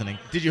definitely listening.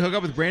 Did you hook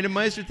up with Brandon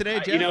Meister today,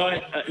 Jeff? You know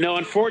what? No,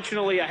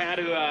 unfortunately, I had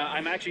to.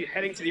 I'm actually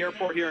heading to the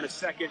airport here in a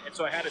second, and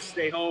so I had to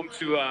stay home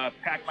to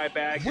pack my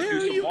bags Where and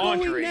are do some you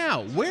laundry. going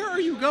now? Where are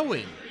you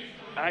going?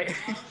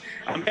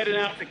 I'm heading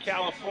out to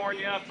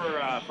California for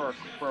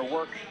a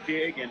work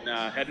gig, and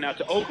heading out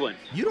to Oakland.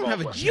 You don't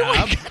have a You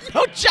job. ain't got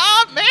no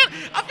job, man.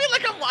 I feel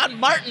like I'm on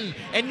Martin,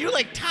 and you're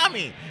like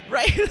Tommy,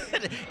 right?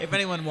 If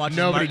anyone watches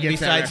Nobody Martin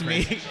gets that besides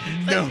me,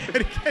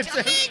 Nobody gets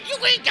that. you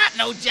ain't got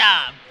no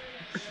job.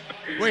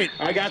 Wait.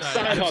 I got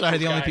side hustles. sorry,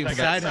 the only guys. people I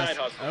got Side side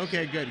hustle. hustles.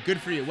 Okay, good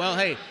for you. Well,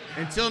 hey,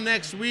 until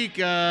next week,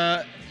 keep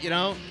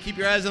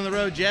your eyes on the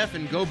road, Jeff,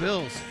 and go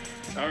Bills.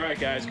 All right,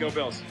 guys, go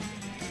Bills.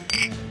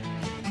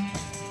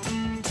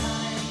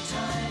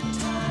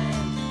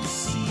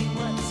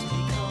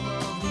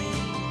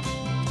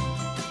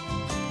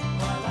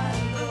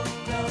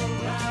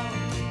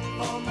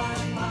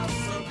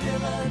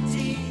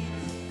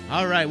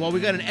 All right, well, we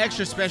got an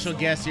extra special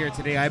guest here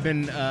today. I've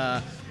been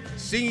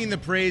singing the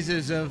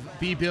praises of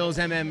B-Bills,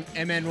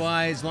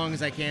 MNY as long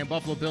as I can.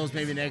 Buffalo Bills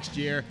maybe next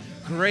year.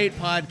 Great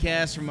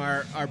podcast from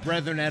our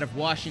brethren out of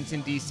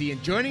Washington, D.C.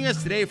 And joining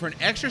us today for an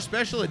extra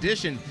special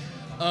edition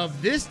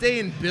of This Day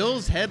in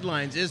Bills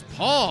Headlines is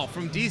Paul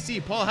from D.C.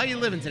 Paul, how you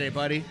living today,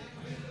 buddy?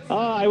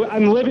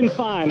 I'm living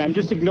fine. I'm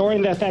just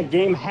ignoring that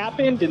game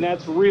happened, and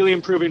that's really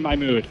improving my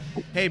mood.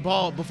 Hey,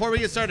 Paul, before we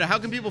get started, how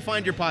can people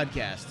find your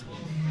podcast?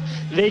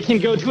 They can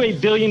go to a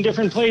billion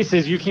different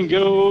places. You can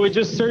go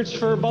just search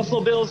for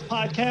Buffalo Bills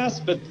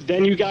podcast, but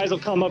then you guys will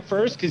come up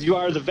first because you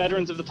are the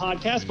veterans of the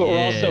podcast. But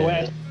we're also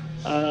at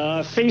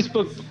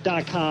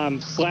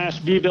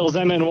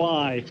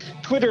Facebook.com/BBillsMNY,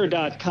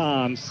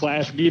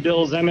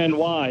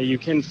 Twitter.com/BBillsMNY. You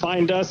can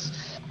find us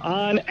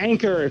on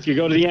Anchor if you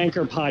go to the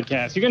Anchor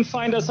podcast. You can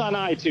find us on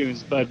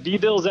iTunes, but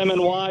B-Bills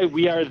MNY,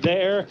 we are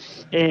there,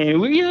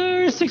 and we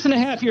are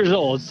 6.5 years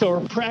old, so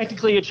we're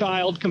practically a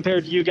child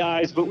compared to you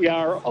guys, but we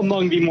are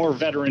among the more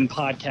veteran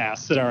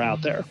podcasts that are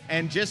out there.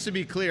 And just to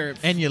be clear,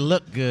 And you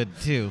look good,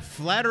 too.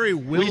 flattery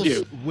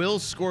will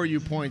score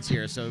you points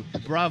here, so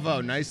bravo.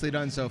 Nicely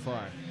done so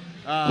far.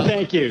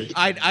 Thank you.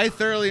 I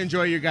thoroughly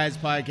enjoy your guys'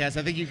 podcast.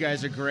 I think you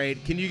guys are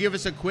great. Can you give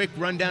us a quick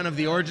rundown of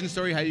the origin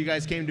story, how you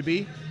guys came to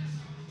be?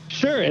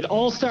 Sure. It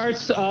all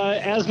starts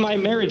as my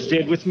marriage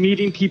did, with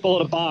meeting people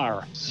at a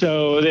bar.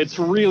 So it's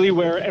really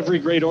where every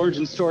great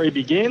origin story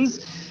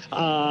begins.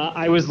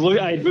 I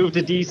had moved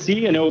to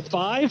DC in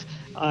 2005.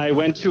 I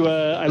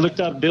looked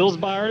up Bills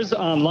bars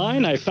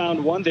online. I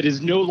found one that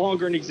is no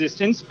longer in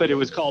existence, but it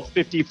was called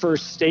 51st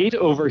State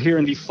over here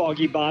in the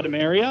Foggy Bottom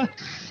area.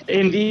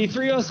 And the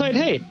three of us said,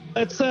 hey,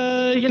 let's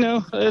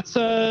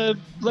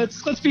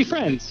be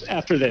friends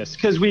after this,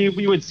 because we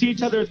would see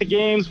each other at the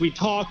games. We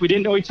talk. We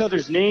didn't know each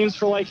other's names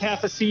for like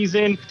half a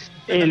season,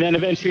 and then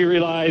eventually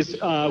realized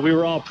we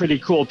were all pretty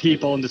cool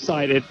people and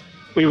decided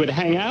we would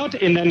hang out.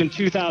 And then in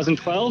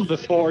 2012,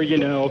 before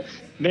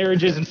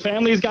marriages and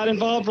families got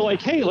involved, we're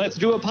like, hey, let's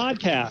do a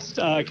podcast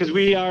because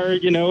we are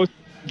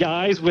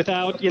guys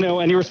without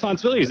any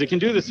responsibilities that can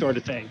do this sort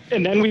of thing.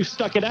 And then we've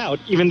stuck it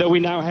out, even though we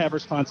now have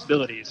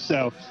responsibilities.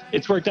 So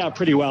it's worked out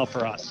pretty well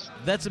for us.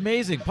 That's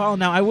amazing, Paul.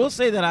 Now, I will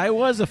say that I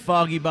was a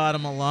Foggy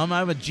Bottom alum.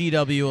 I'm a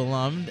GW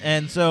alum.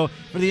 And so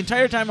for the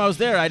entire time I was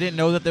there, I didn't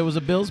know that there was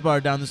a Bills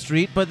bar down the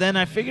street. But then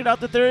I figured out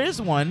that there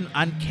is one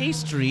on K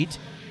Street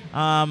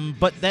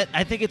But that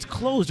I think it's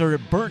closed or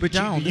it burnt But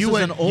down. you This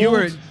went- is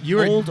an you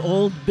were-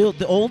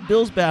 the old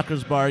Bills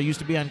backers bar used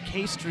to be on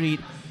K Street,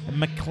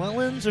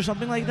 McClellan's or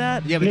something like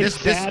that. Yeah, but this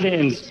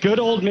McFadden's, good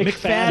old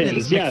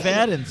McFadden's. Yes.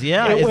 McFadden's,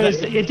 yeah.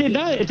 It did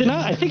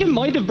not. I think it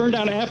might have burned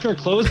down after it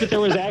closed, but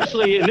there was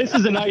actually, and this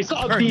is a nice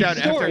burned upbeat down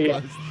after story. it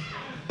closed.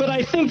 But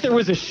I think there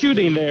was a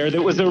shooting there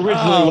that was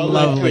originally what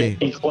led to lovely. it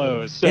being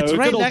closed. So It's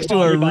right good old next to a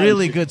quality vibes.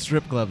 really good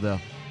strip club, though.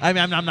 I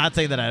mean, I'm not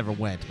saying that I ever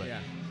went, but Yeah.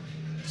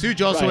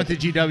 Suge also Right. went to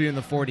GW in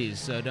the 40s,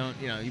 so don't,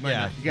 you might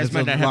not, you guys it's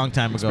might a not have long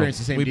time ago. experienced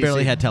the same We DC.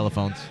 barely had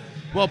telephones.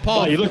 Well,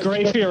 Paul, Oh, you look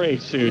great for your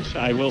age, Suge.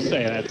 I will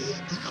say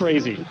it's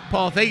crazy.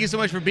 Paul, thank you so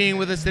much for being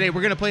with us today.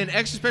 We're going to play an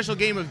extra special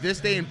game of This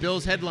Day in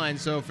Bills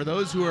headlines. So for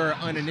those who are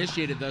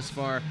uninitiated thus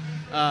far,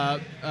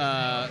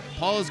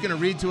 Paul is going to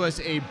read to us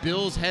a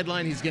Bills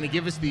headline. He's going to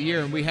give us the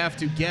year, and we have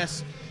to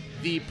guess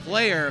the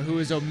player who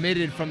is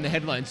omitted from the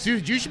headline.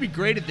 Suge, you should be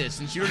great at this,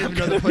 since you don't even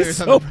know the players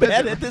so on the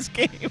bad at this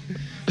game.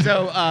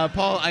 So,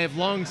 Paul, I have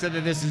long said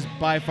that this is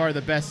by far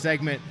the best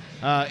segment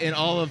in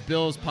all of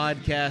Bill's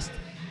podcast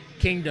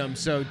kingdom.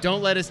 So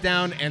don't let us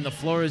down, and the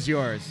floor is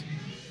yours.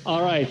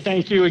 All right,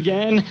 thank you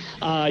again.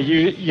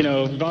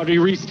 You've already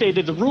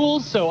restated the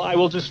rules, so I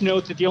will just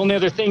note that the only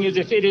other thing is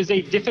if it is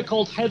a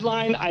difficult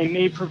headline, I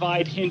may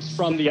provide hints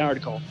from the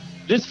article.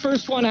 This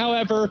first one,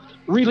 however,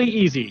 really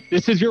easy.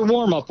 This is your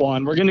warm-up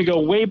one. We're going to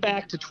go way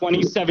back to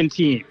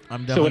 2017.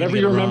 I'm So definitely whatever gonna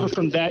you get it remember wrong.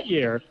 from that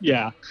year,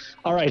 yeah.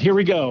 All right, here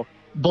we go.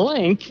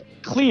 Blank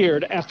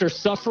cleared after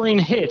suffering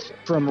hit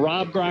from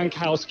Rob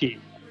Gronkowski.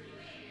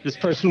 This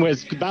person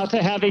was about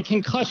to have a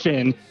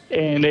concussion,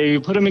 and they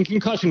put him in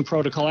concussion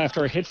protocol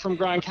after a hit from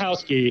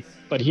Gronkowski,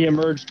 but he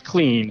emerged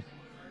clean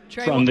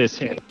from this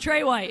hit.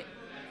 Trey White.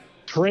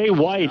 Trey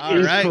White All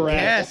is right,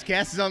 correct.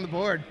 Cass is on the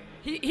board.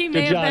 He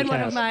may Good have been job,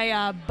 one of Cass.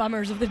 my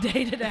bummers of the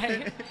day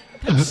today.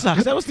 That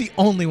sucks. That was the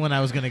only one I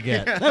was going to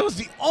get. That was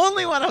the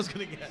only one I was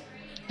going to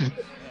get.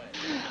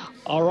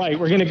 All right,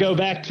 we're going to go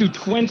back to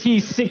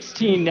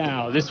 2016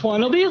 now. This one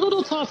will be a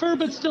little tougher,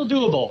 but still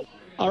doable.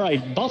 All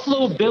right,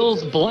 Buffalo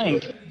Bills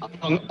blank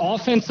among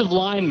offensive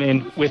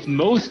linemen with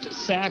most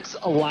sacks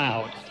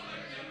allowed.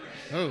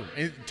 Oh,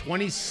 in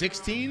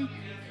 2016?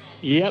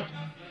 Yep.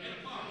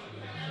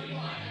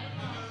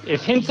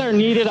 If hints are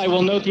needed, I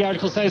will note the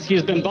article says he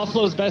has been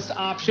Buffalo's best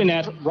option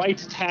at right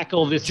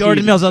tackle this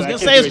Jordan season. Mills. I So was that going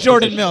to gives say you it's a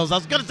Jordan position. Mills. I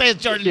was going to say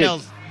it's Jordan Yes.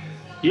 Mills.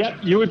 Yep,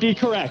 you would be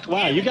correct.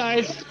 Wow, you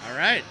guys. All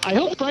right. I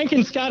hope Frank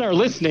and Scott are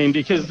listening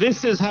because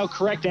this is how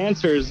correct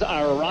answers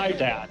are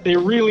arrived at. They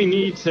really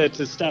need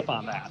to step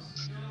on that.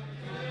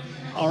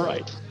 All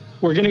right.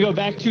 We're going to go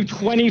back to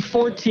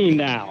 2014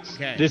 now.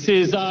 Okay. This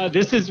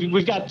is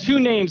we've got two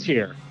names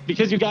here.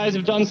 Because you guys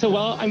have done so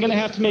well, I'm going to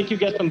have to make you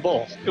get them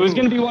both. It was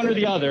going to be one or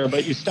the other,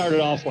 but you started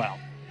off well.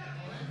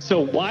 So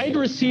wide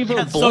receiver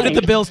blank. So did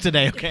the Bills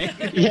today, okay?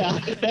 Yeah,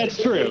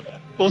 that's true.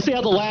 We'll see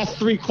how the last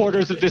three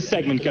quarters of this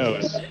segment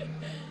goes.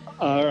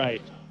 All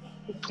right.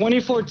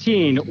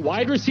 2014,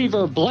 wide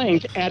receiver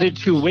blank added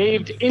to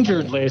waived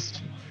injured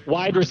list,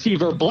 wide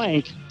receiver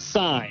blank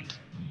signed.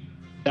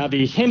 Now,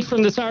 the hint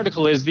from this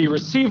article is the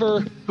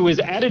receiver who is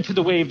added to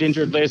the waived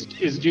injured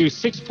list is due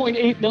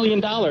 $6.8 million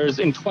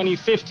in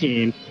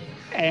 2015,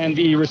 and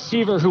the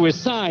receiver who is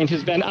signed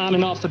has been on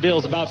and off the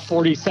Bills about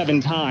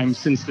 47 times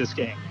since this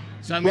game.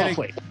 So I'm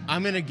Roughly.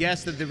 gonna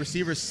guess that the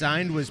receiver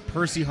signed was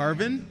Percy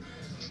Harvin.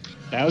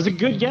 That was a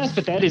good guess,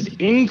 but that is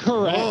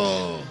incorrect.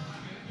 Oh,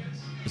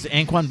 Was it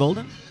Anquan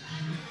Bolden?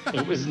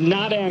 It was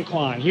not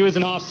Anquan. He was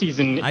an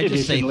off-season I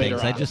just say addition later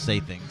things. I on. just say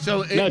things.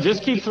 so No,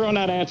 just keep throwing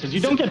out answers. You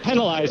don't get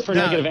penalized for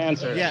no, negative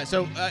answers. Yeah.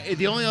 So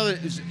the only other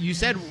you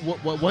said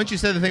once you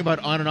said the thing about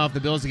on and off the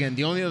Bills again.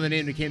 The only other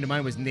name that came to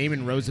mind was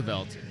Naaman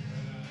Roosevelt.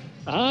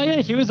 Yeah,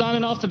 he was on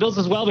and off the Bills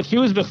as well, but he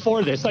was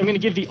before this. I'm going to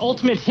give the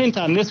ultimate hint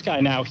on this guy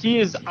now. He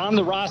is on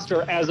the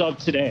roster as of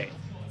today.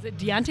 Is it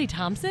Deontay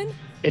Thompson?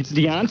 It's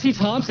Deontay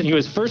Thompson. He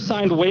was first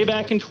signed way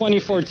back in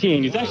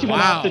 2014. He's actually been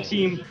Wow. off the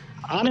team,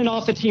 on and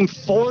off the team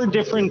 4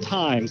 different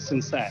times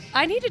since then.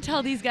 I need to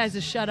tell these guys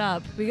to shut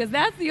up because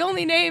that's the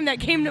only name that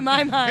came to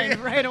my mind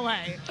right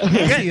away.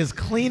 Casey is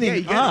cleaning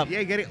you get up. it.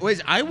 Yeah, get it.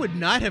 Wait, I would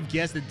not have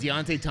guessed that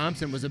Deontay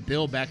Thompson was a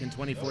Bill back in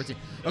 2014.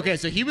 Okay,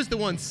 so he was the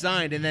one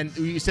signed, and then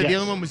you said the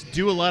Yes. other one was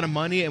due a lot of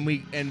money, and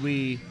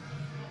we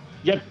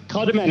Yep,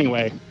 cut him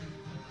anyway.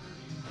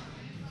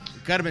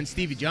 got him in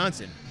Stevie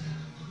Johnson.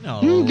 No.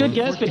 Good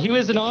guess, but he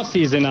was an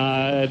off-season.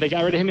 They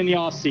got rid of him in the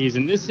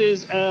off-season. This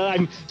is,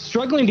 I'm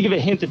struggling to give a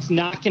hint that's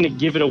not going to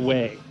give it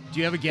away. Do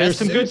you have a guess? There's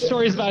some good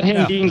stories about him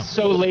Yeah. being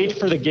so late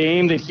for the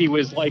game that he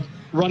was like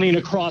running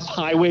across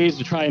highways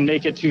to try and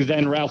make it to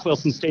then Ralph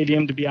Wilson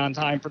Stadium to be on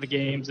time for the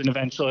games, and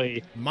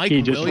eventually Mike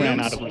he just Williams? ran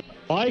out of it.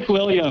 Mike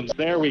Williams,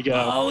 there we go.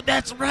 Oh,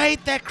 that's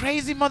right. That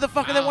crazy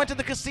motherfucker that went to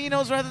the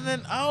casinos rather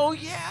than. Oh,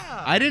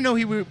 yeah. I didn't know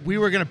we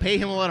were going to pay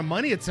him a lot of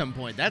money at some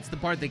point. That's the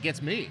part that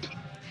gets me.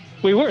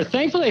 We were.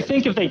 Thankfully, I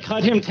think if they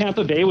cut him,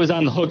 Tampa Bay was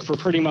on the hook for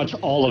pretty much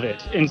all of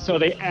it. And so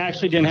they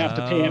actually didn't have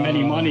to pay him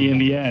any money in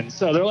the end.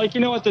 So they're like,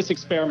 you know what, this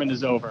experiment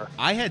is over.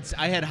 I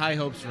had high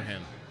hopes for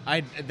him.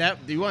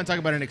 You want to talk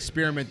about an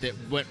experiment that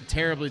went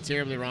terribly,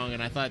 terribly wrong,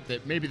 and I thought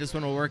that maybe this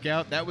one will work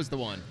out. That was the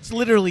one. It's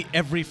literally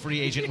every free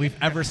agent we've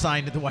ever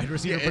signed at the wide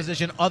receiver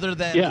position, other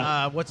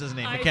than what's his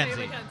name,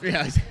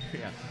 McKenzie.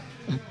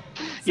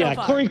 Yeah,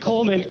 far. Corey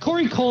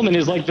Coleman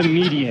is like the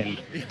median,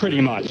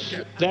 pretty much.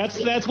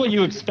 That's what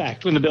you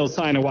expect when the Bills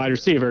sign a wide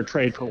receiver or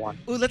trade for one.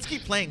 Ooh, let's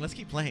keep playing.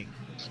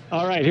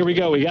 All right, here we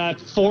go. We got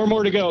 4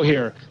 more to go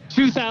here.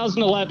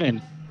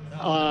 2011,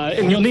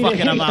 and you'll need a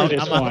hint for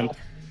this one.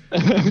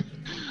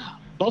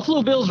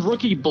 Buffalo Bills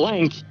rookie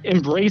blank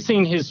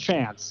embracing his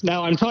chance.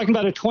 Now, I'm talking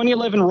about a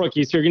 2011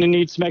 rookie, so you're going to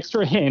need some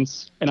extra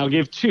hints, and I'll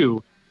give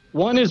 2.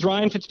 One is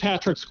Ryan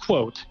Fitzpatrick's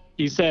quote.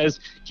 He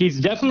says, he's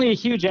definitely a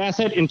huge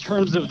asset in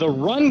terms of the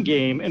run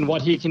game and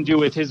what he can do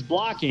with his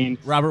blocking.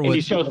 Robert And he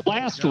Woods. showed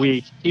last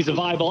week he's a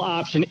viable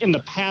option in the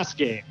pass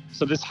game.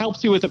 So this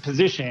helps you with a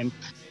position.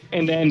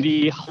 And then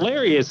the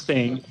hilarious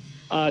thing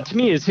to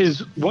me is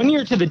his 1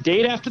 year to the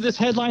date after this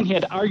headline, he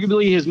had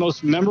arguably his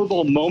most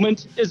memorable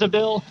moment as a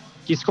Bill.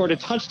 He scored a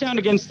touchdown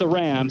against the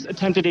Rams,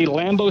 attempted a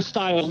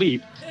Lambeau-style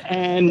leap,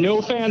 and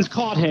no fans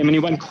caught him, and he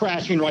went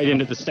crashing right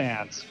into the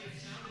stands.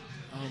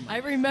 I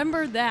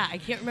remember that. I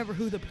can't remember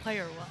who the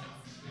player was.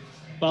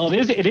 Well,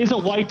 it is a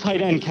white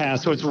tight end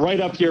cast, so it's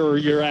right up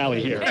your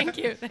alley here. Thank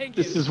you.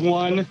 This is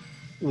one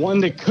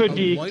that could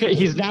be.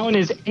 He's now in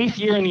his 8th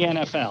year in the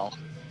NFL.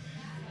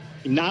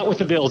 Not with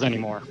the Bills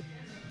anymore.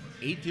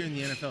 8th year in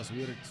the NFL, so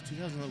we had a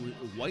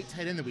 2011 white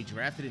tight end that we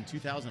drafted in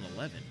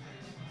 2011.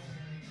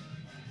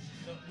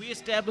 We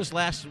established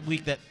last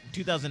week that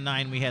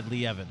 2009 we had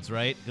Lee Evans,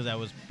 right? Because that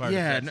was part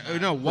of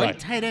the white Right.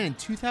 tight end in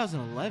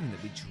 2011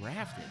 that we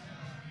drafted.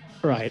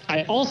 Right.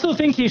 I also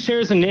think he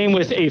shares a name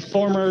with a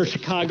former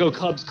Chicago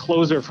Cubs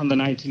closer from the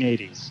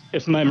 1980s,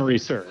 if memory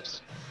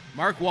serves.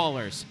 Mark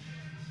Wallers.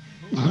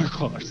 Mark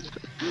Wohlers.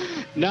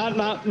 Not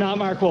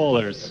Mark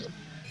Wohlers.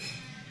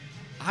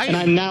 And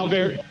I'm now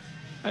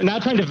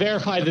trying to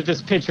verify that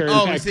this pitcher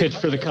in fact pitched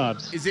for the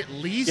Cubs. Is it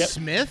Lee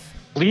Smith?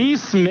 Lee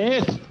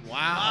Smith. Wow.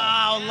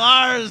 Wow,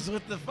 Lars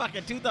with the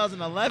fucking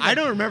 2011. I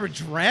don't remember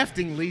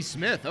drafting Lee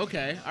Smith.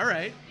 Okay, all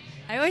right.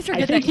 I always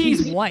forget that think he's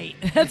he's- white.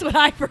 That's what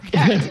I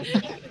forget.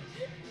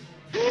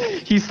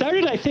 He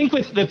started, I think,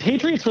 with the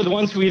Patriots were the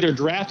ones who either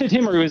drafted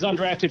him or he was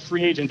undrafted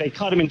free agent. They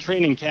cut him in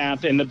training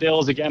camp, and the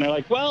Bills, again, are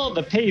like, well,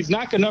 the pay's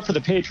not good enough for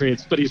the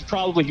Patriots, but he's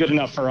probably good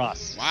enough for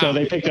us. Wow. So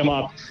they picked him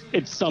up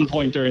at some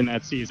point during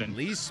that season.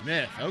 Lee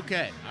Smith.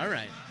 Okay, all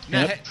right.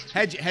 Now,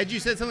 Yep. had you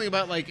said something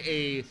about like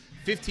a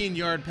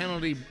 15-yard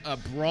penalty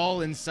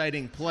brawl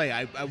inciting play,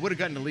 I would have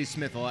gotten to Lee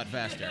Smith a lot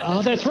faster.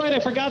 Oh, that's right. I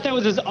forgot that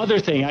was his other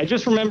thing. I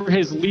just remember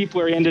his leap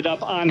where he ended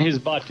up on his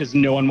butt because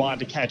no one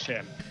wanted to catch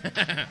him.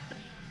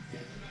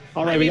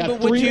 All right, we got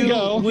 3 to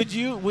go. Would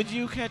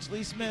you catch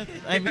Lee Smith?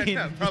 I mean,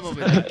 No,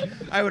 probably not.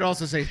 I would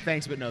also say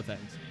thanks, but no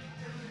thanks.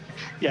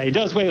 Yeah, he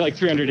does weigh like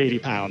 380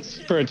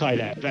 pounds for a tight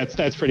end.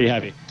 That's pretty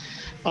heavy.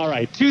 All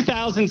right,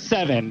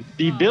 2007,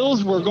 the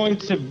Bills were going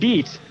to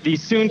beat the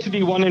soon-to-be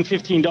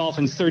 1-15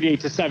 Dolphins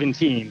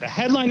 38-17. The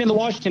headline in the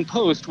Washington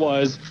Post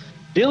was,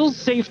 Bills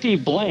safety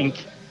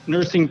blank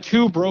nursing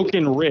 2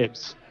 broken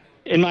ribs.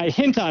 And my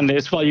hint on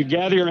this, while you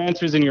gather your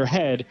answers in your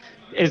head,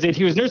 is that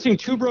he was nursing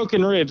 2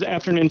 broken ribs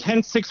after an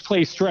intense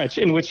 6-play stretch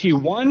in which he,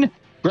 1,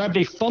 grabbed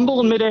a fumble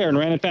in midair and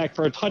ran it back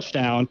for a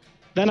touchdown.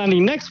 Then on the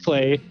next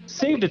play,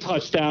 saved a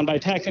touchdown by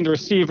tackling the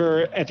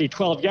receiver at the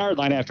 12-yard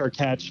line after a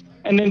catch.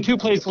 And then 2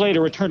 plays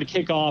later, returned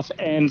to kickoff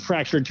and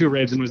fractured 2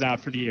 ribs and was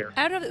out for the year.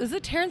 Was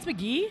it Terrence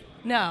McGee?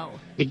 No.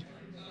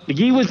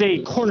 McGee was a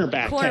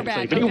cornerback, technically.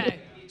 Quarterback, But okay.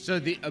 So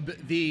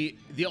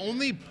the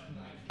only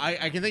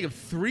I can think of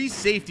 3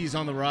 safeties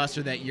on the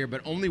roster that year,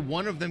 but only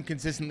one of them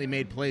consistently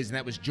made plays, and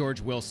that was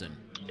George Wilson.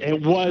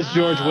 It was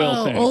George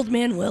Wilson. Old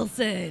man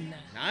Wilson.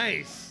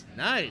 Nice.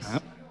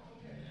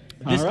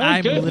 All right,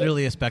 I'm good.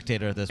 literally a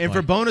spectator at this And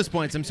point. for bonus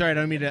points, I'm sorry, I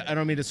don't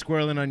mean to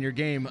squirrel in on your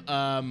game.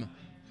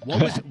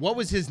 What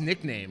was his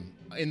nickname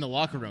in the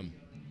locker room?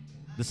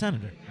 the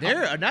Senator.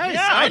 There, nice.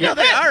 Yeah, I know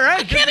Okay, that. All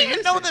right. I can't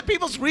even know the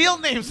people's real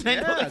names. And I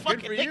know Yeah, their good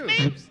fucking for you.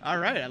 nicknames. All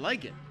right, I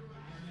like it.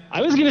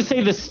 I was going to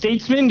say the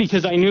Statesman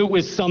because I knew it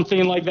was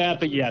something like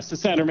that, but yes, the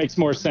Senator makes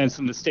more sense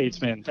than the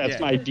Statesman. That's Yeah.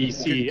 my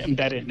DC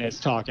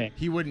embeddedness talking.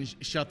 He wouldn't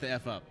shut the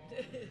F up.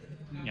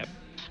 Yep.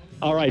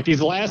 All right,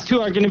 these last 2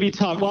 are going to be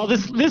tough. Well,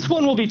 this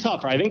one will be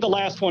tougher. I think the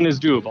last one is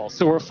doable,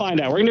 so we'll find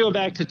out. We're going to go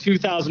back to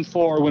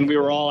 2004 when we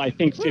were all, I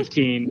think,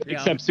 15, Yeah.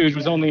 except Suge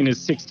was only in his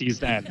 60s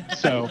then.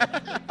 So,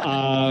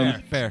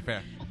 Fair.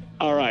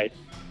 all right.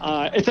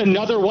 It's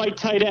another white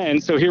tight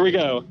end, so here we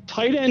go.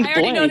 Tight end I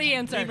already know blank. the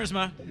answer.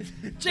 Reamersma.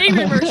 Jay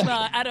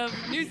Remersma out of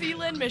New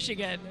Zealand,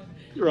 Michigan.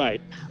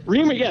 Right.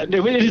 Reamer, yeah,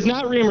 no, it is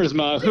not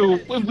Reamersma, who,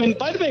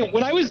 by the way,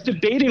 when I was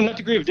debating what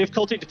degree of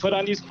difficulty to put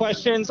on these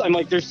questions, I'm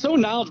like, they're so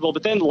knowledgeable.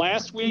 But then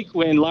last week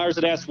when Lars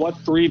had asked what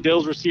 3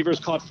 Bills receivers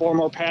caught 4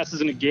 more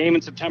passes in a game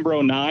in September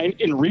 2009,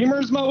 and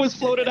Reamersma was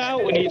floated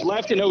out when he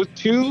left in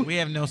 2002. We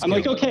have no I'm skill.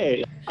 like,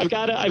 okay, I've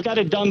got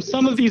to dumb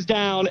some of these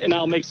down, and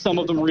I'll make some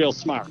of them real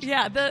smart.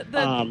 Yeah,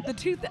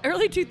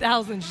 early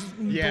 2000s just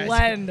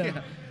blend.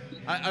 Yeah.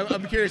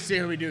 I'm curious to see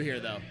how we do here,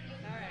 though.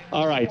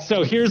 All right,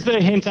 so here's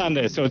the hint on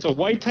this. So it's a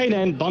white tight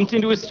end bumped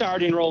into a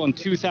starting role in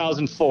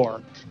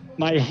 2004.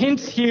 My hint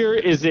here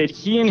is that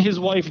he and his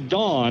wife,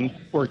 Dawn,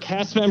 were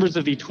cast members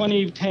of the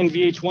 2010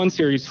 VH1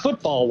 series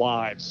Football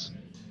Wives.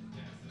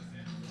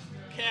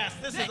 Cass,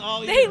 this is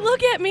all Hey,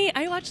 look at me.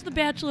 I watched The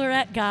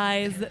Bachelorette,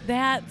 guys.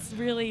 That's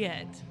really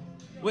it.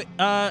 Wait,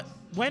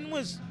 when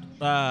was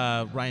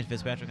Ryan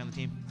Fitzpatrick on the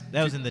team?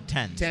 That was in the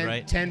 10s,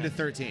 right? 10 to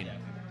 13.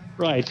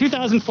 Right,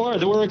 2004,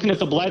 they were working at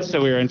the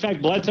Bledsoe era. In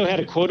fact, Bledsoe had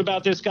a quote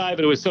about this guy,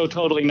 but it was so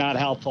totally not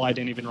helpful, I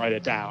didn't even write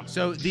it down.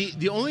 So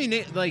the only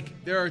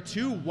there are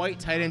two white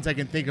tight ends I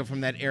can think of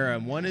from that era.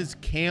 One is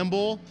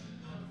Campbell,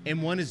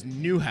 and one is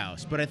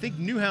Newhouse. But I think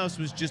Newhouse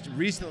was just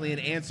recently an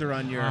answer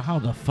on your. How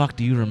the fuck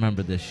do you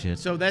remember this shit?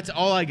 So that's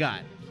all I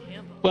got.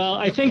 Well,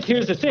 I think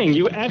here's the thing.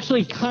 You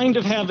actually kind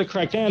of have the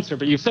correct answer,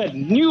 but you said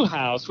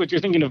Newhouse, which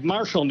you're thinking of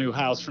Marshall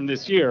Newhouse from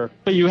this year,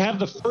 but you have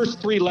the first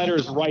three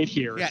letters right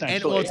here, Yeah, and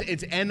essentially.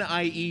 it's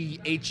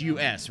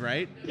Niehus,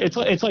 right? It's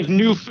like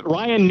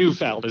Ryan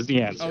Neufeld is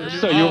the answer.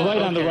 So you're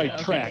right on the right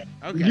track.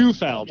 Okay.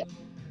 Neufeld,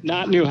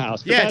 not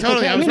Newhouse. But Yeah, that's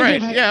totally. okay. I was mean,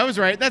 right. Yeah, I was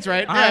right. That's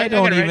right. Yeah, I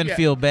don't got it right. even Yeah.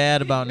 feel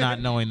bad about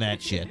not knowing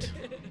that shit.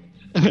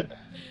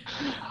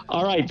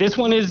 All right, this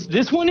is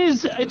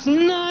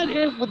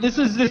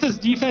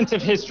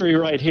defensive history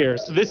right here.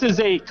 So this is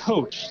a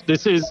coach.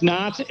 This is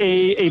not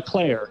a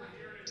player.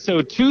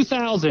 So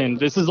 2000,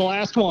 this is the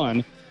last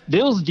one.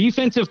 Bills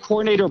defensive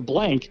coordinator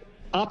blank,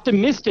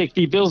 optimistic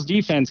the Bills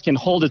defense can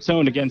hold its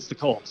own against the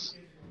Colts.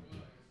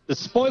 The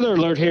spoiler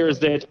alert here is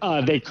that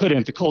they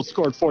couldn't. The Colts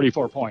scored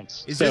 44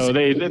 points. Is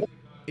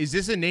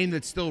this a name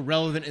that's still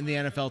relevant in the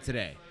NFL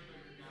today?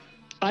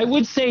 I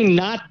would say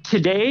not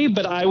today,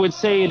 but I would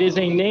say it is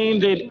a name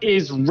that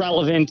is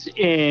relevant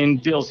in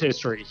Bills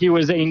history. He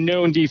was a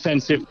known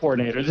defensive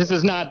coordinator. This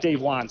is not Dave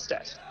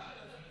Wanstead.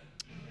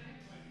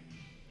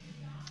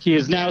 He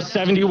is now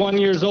 71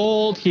 years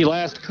old. He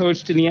last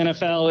coached in the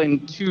NFL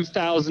in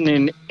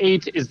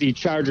 2008 as the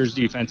Chargers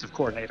defensive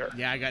coordinator.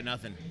 Yeah, I got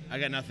nothing.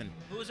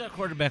 Who was our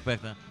quarterback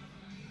back then?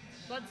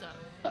 Bledsoe.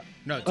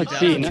 No, Let's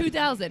 2000. see.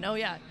 2000. Oh,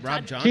 yeah.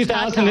 Rob Johnson.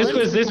 2000.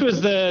 This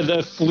was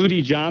the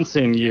Flutie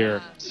Johnson year.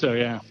 Yeah. So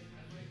yeah.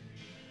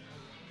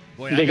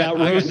 Boy, They got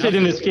roasted nothing.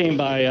 in this game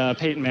by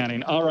Peyton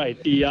Manning. All right,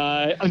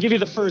 I'll give you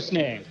the first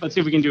name. Let's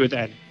see if we can do it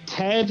then.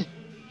 Ted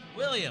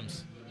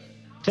Williams.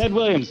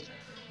 Williams.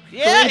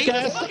 Yeah, Great he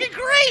was guess. fucking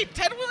great.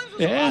 Ted Williams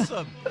was Yeah.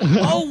 awesome.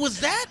 Oh, was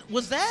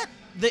that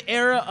the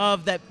era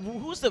of that? Who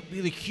was the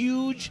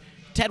huge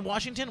Ted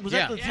Washington? Was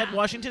that Yeah. the Ted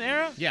Washington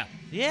era? Yeah.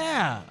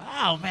 Yeah.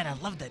 Oh man, I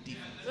love that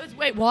defense.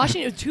 Wait,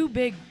 Washington. It was two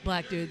big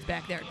black dudes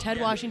back there. Ted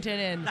Washington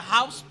and The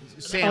house.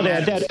 Sam They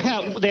Adams.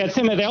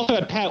 they also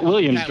had Pat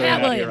Williams. Pat during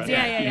Pat that Williams.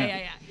 era.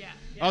 Yeah.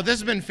 Oh, this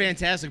has been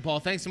fantastic, Paul.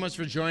 Thanks so much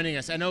for joining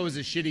us. I know it was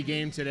a shitty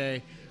game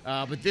today,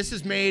 but this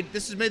has made the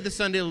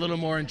Sunday a little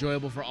more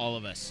enjoyable for all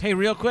of us. Hey,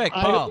 real quick,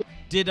 Paul.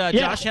 Did Yeah.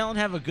 Josh Allen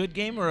have a good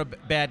game or a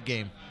bad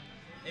game?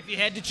 If you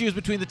had to choose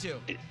between the two.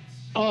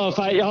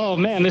 Oh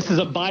man, this is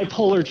a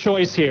bipolar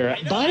choice here.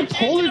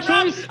 Bipolar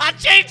choice? I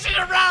changed it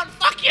around.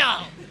 Fuck you.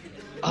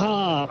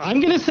 I'm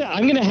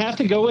gonna have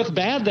to go with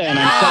bad then.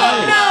 I'm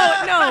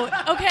sorry.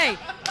 No. Okay.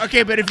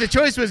 Okay, but if the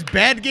choice was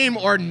bad game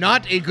or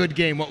not a good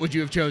game, what would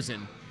you have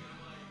chosen?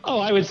 Oh,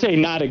 I would say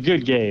not a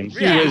good game.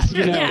 He Yeah. was,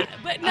 Yeah,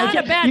 but not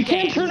a bad You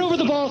can't game. turn over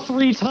the ball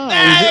 3 times.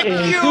 Thank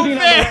including you on the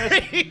last-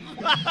 very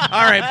much.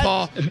 All right,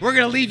 Paul, we're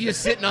going to leave you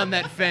sitting on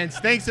that fence.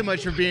 Thanks so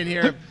much for being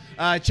here.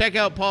 Check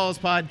out Paul's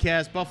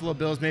podcast, Buffalo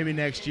Bills, maybe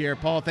next year.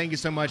 Paul, thank you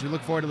so much. We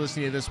look forward to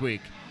listening to you this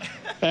week.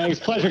 Thanks.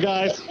 Pleasure,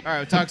 guys. All right,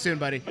 we'll talk soon,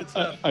 buddy.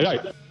 All right.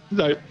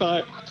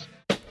 Bye.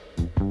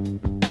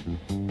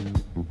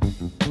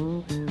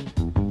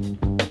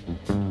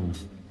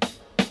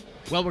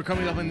 Well, we're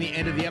coming up on the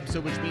end of the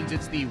episode, which means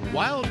it's the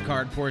wild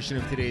card portion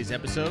of today's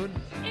episode.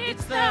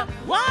 It's the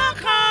Wild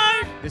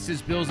card. This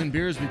is Bills and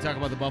Beers. We talk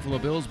about the Buffalo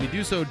Bills. We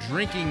do so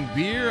drinking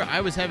beer.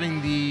 I was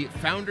having the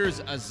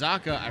Founders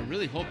Azaka. I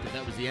really hope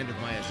that was the end of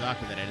my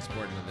Azaka that I just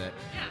poured into that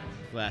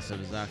glass of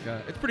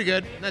Azaka. It's pretty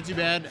good. Not too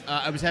bad.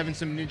 I was having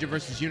some Ninja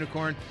versus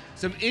Unicorn.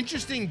 Some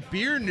interesting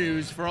beer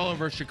news for all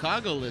of our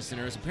Chicago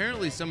listeners.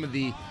 Apparently some of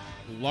the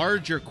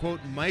larger,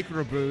 quote,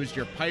 microbrews,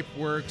 your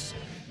Pipeworks,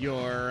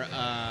 your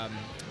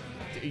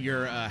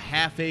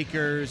Half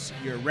Acres,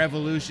 your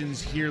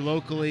Revolutions here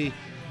locally,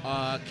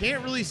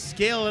 can't really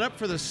scale it up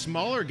for the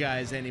smaller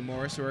guys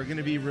anymore, so we're going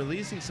to be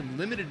releasing some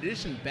limited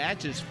edition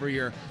batches for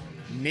your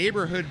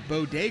neighborhood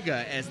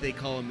bodega, as they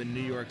call them in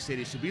New York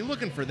City. So be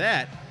looking for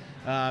that,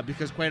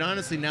 because quite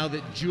honestly, now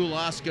that Jewel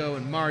Osco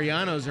and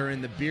Mariano's are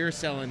in the beer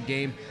selling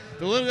game,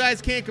 the little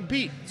guys can't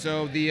compete.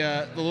 So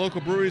the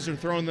local breweries are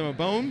throwing them a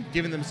bone,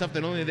 giving them stuff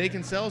that only they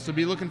can sell, so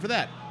be looking for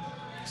that.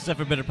 Except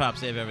for Bitter Pop,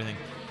 save everything.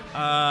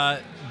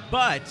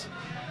 But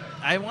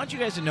I want you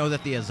guys to know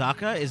that the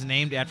Azaka is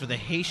named after the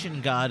Haitian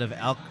god of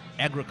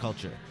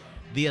agriculture.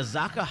 The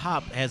Azaka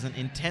hop has an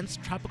intense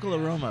tropical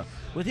aroma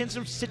with hints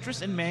of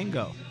citrus and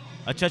mango.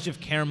 A touch of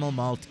caramel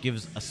malt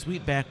gives a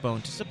sweet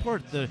backbone to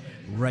support the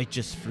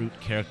righteous fruit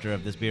character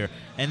of this beer.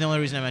 And the only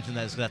reason I mentioned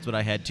that is 'cause that's what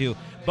I had too.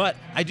 But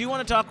I do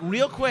want to talk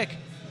real quick.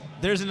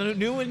 there's a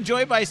new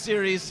Enjoy By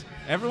series.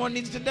 Everyone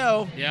needs to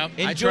know. Yep,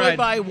 I Enjoy tried.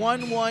 By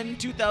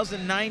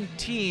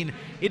 1/1/2019.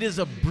 It is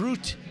a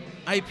brute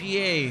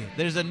IPA.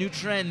 There's a new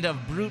trend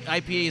of brute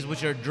IPAs,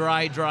 which are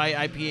dry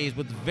IPAs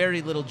with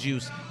very little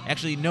juice.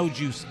 Actually, no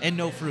juice and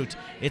no fruit.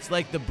 It's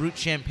like the brute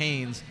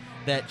champagnes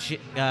that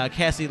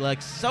Cassie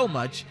likes so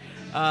much.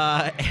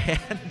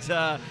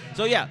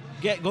 So yeah,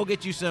 go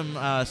get you some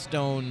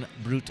Stone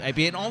Brute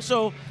IPA. And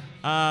also,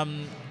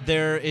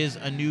 there is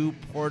a new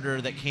porter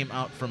that came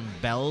out from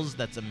Bell's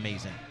that's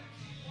amazing.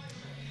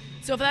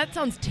 So if that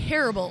sounds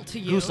terrible to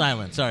you, Goose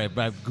Island. Sorry,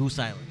 Goose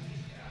Island.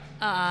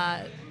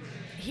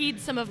 heed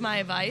some of my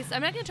advice.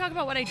 I'm not going to talk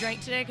about what I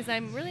drank today because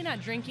I'm really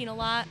not drinking a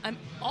lot. I'm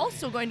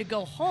also going to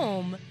go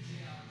home.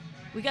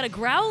 We got a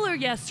growler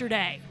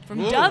yesterday from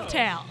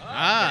Dovetail.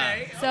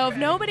 So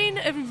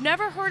if you've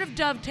never heard of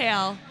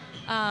Dovetail,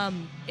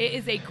 it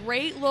is a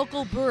great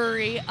local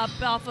brewery up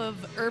off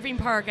of Irving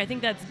Park. I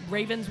think that's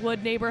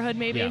Ravenswood neighborhood,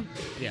 maybe.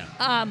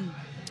 Yeah.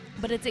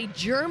 But it's a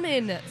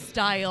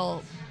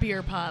German-style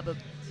beer pub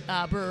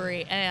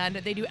brewery, and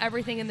they do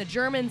everything in the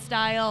German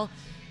style.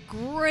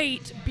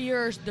 Great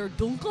beers. They're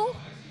Dunkel.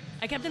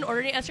 I kept on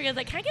ordering it yesterday. I was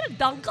like, can I get a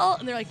Dunkel?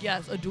 And they're like,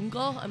 yes, a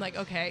Dunkel. I'm like,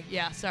 okay,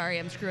 yeah, sorry,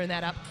 I'm screwing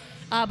that up.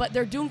 But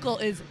their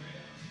Dunkel is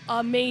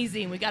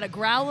amazing. We got a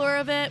growler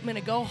of it. I'm going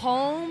to go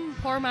home,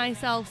 pour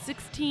myself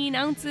 16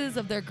 ounces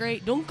of their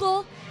great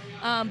Dunkel.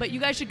 But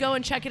you guys should go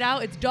and check it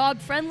out. It's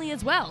dog-friendly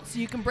as well, so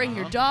you can bring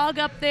your dog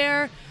up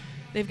there.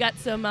 They've got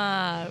some,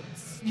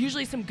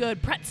 usually some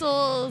good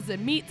pretzels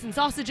and meats and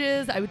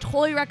sausages. I would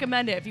totally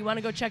recommend it if you want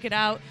to go check it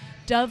out.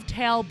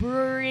 Dovetail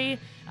Brewery.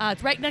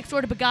 It's right next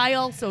door to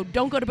Beguile, so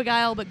don't go to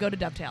Beguile, but go to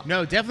Dovetail.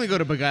 No, definitely go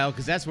to Beguile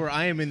because that's where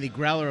I am in the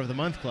Growler of the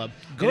Month Club.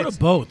 Go to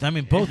both. I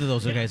mean, both of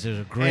those guys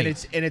are great.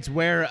 And it's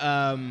where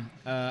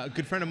a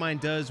good friend of mine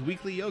does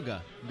weekly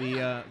yoga.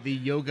 The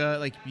yoga,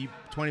 like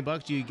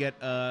 $20, you get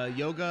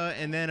yoga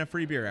and then a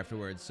free beer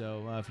afterwards.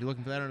 So if you're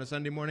looking for that on a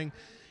Sunday morning,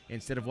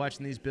 instead of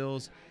watching these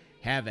Bills,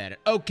 have at it.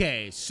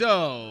 Okay,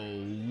 so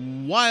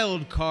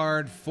wild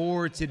card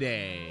for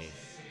today.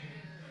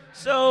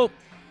 So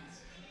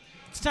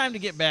it's time to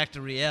get back to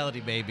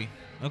reality, baby.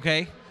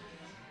 Okay?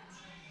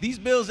 These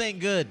Bills ain't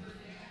good.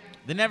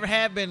 They never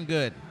have been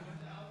good.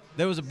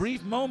 There was a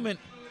brief moment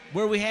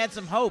where we had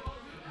some hope.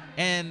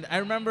 And I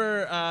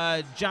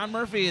remember John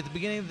Murphy at the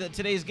beginning of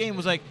today's game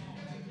was like,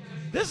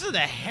 this is the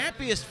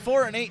happiest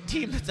 4-8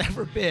 team that's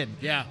ever been.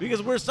 Yeah.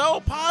 Because we're so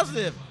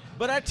positive.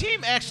 But our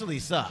team actually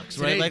sucks,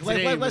 right?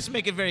 Let's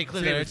make it very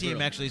clear that our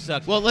team actually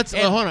sucks. Well, let's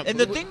and, hold on. And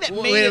the thing that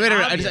made wait, it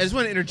I obvious, just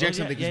want to interject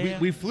something because yeah.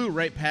 we flew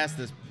right past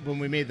this when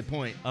we made the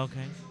point.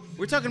 Okay.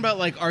 We're talking about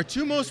like our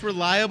two most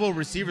reliable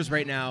receivers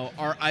right now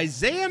are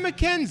Isaiah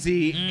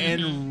McKenzie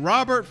and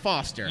Robert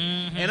Foster.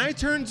 And I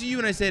turned to you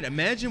and I said,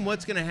 imagine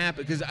what's going to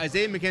happen, because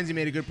Isaiah McKenzie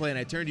made a good play, and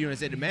I turned to you and I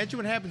said, imagine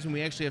what happens when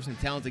we actually have some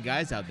talented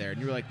guys out there.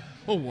 And you were like,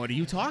 well, what are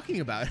you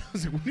talking about? I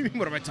was like, what do you mean,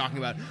 what am I talking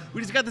about?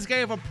 We just got this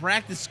guy off a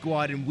practice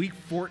squad in week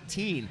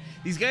 14.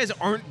 These guys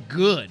aren't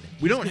good.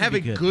 We don't have a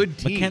good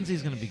team.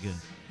 McKenzie's going to be good.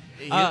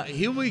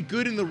 He'll be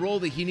good in the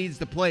role that he needs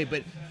to play,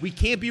 but we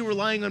can't be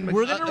relying on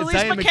We're going to release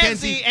Isaiah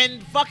McKenzie,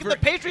 and fucking the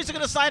Patriots are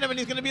going to sign him, and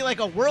he's going to be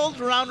like a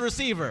world-round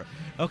receiver.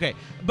 Okay,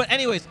 but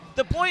anyways,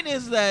 the point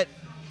is that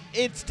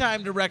it's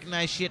time to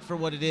recognize shit for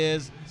what it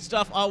is.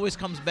 Stuff always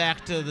comes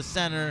back to the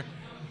center.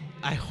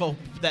 I hope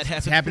that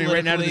happens. It's happening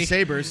right now to the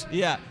Sabres.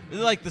 Yeah,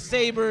 like the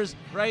Sabres,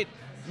 right?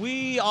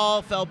 We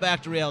all fell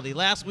back to reality.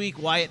 Last week,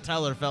 Wyatt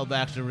Teller fell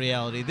back to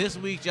reality. This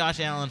week, Josh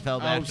Allen fell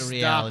back to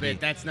reality. Stop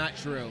it. That's not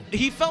true.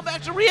 He fell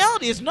back to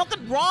reality. There's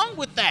nothing wrong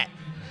with that.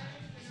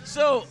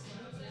 So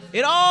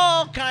it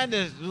all kind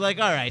of like,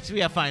 all right, so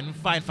yeah, fine.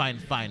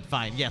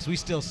 Yes, we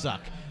still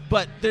suck.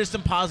 But there's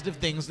some positive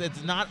things.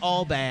 It's not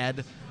all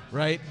bad,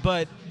 right?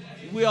 But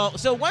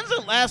so when's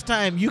the last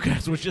time you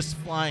guys were just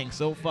flying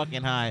so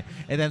fucking high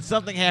and then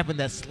something happened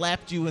that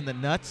slapped you in the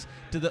nuts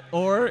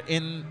or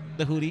in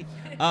the hootie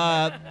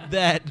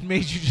that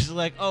made you just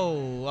like,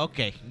 oh,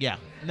 okay, yeah.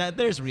 Now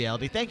there's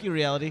reality. Thank you,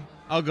 reality.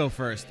 I'll go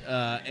first.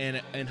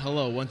 And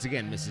hello once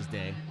again, Mrs.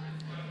 Day.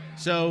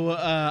 So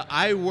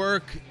I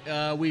work.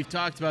 We've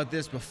talked about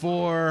this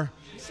before.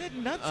 You said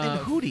nuts and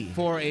hootie.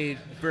 For a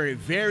very,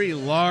 very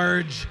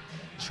large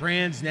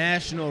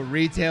transnational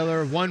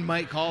retailer. One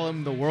might call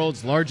him the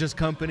world's largest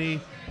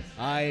company.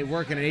 I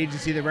work in an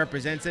agency that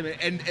represents him,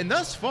 and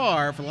thus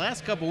far, for the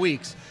last couple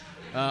weeks,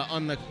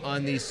 on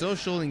the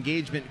social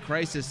engagement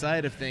crisis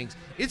side of things,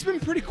 it's been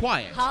pretty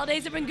quiet.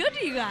 Holidays have been good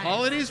to you guys.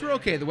 Holidays were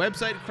okay. The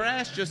website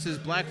crashed just as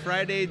Black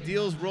Friday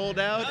deals rolled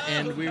out,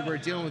 and we were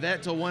dealing with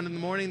that till 1 in the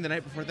morning the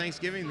night before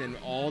Thanksgiving, then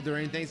all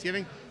during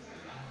Thanksgiving.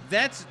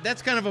 That's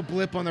kind of a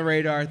blip on the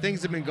radar.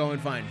 Things have been going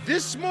fine.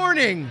 This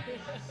morning,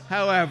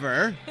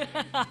 however,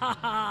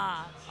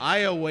 I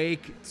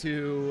awake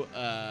to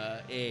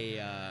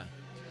a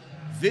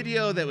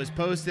video that was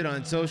posted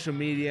on social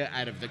media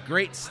out of the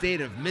great state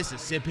of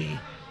Mississippi.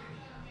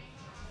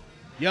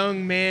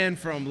 Young man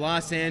from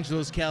Los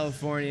Angeles,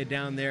 California,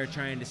 down there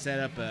trying to set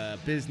up a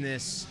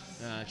business,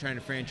 trying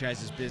to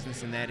franchise his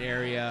business in that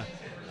area,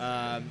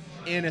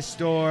 in a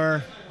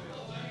store,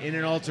 in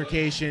an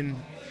altercation,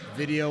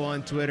 video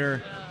on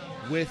Twitter,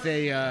 with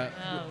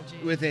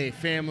a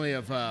family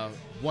of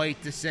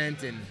white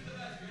descent, and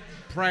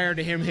prior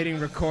to him hitting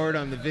record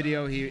on the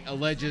video, he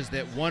alleges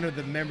that one of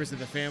the members of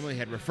the family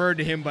had referred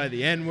to him by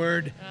the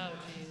N-word. Oh,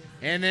 geez.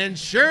 And then,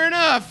 sure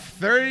enough,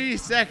 30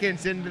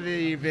 seconds into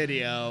the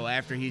video,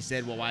 after he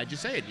said, well, why'd you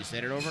say it? You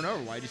said it over and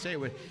over. Why'd you say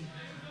it?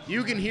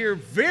 You can hear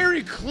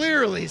very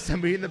clearly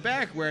somebody in the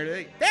back where they're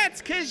like,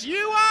 that's because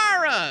you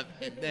are a...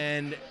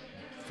 And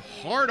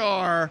hard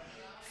R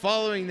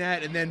following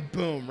that, and then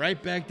boom,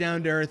 right back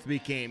down to earth we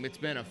came. It's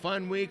been a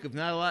fun week with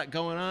not a lot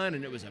going on,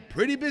 and it was a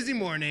pretty busy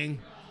morning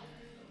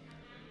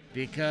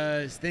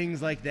because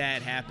things like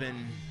that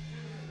happen.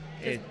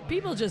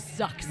 People just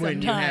suck sometimes.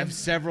 When you have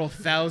several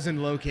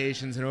thousand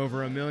locations and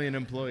over 1 million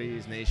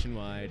employees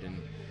nationwide,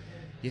 and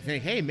you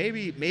think, hey,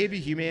 maybe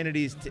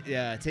humanity's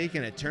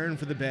taking a turn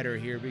for the better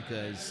here,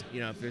 because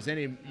if there's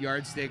any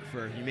yardstick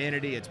for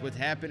humanity, it's what's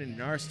happening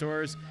in our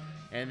stores.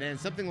 And then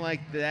something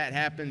like that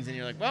happens, and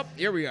you're like, well,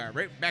 here we are,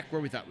 right back where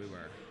we thought we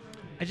were.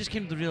 I just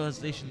came to the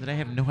realization that I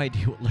have no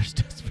idea what Lurs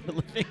does for a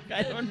living.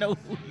 I don't know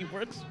who he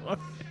works for.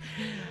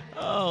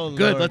 Oh,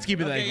 good. Lord. Let's keep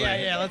it that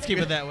way. Yeah, let's keep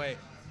it that way.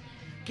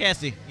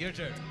 Cassie, your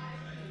turn.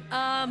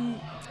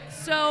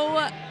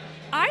 So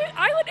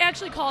I would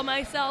actually call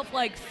myself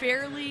like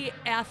fairly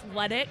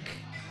athletic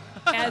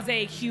as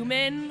a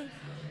human.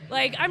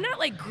 Like, I'm not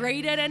like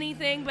great at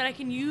anything, but I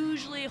can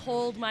usually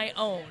hold my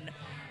own.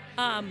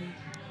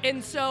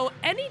 And so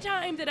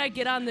anytime that I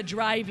get on the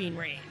driving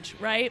range,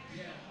 right,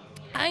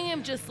 I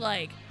am just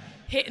like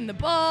hitting the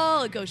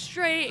ball. It goes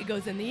straight. It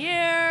goes in the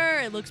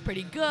air. It looks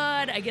pretty good.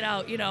 I get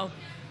out,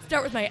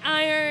 start with my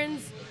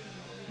irons,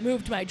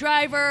 move to my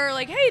driver.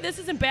 Like, hey, this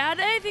isn't bad.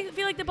 I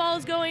feel like the ball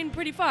is going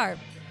pretty far.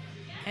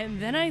 And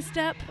then I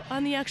step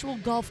on the actual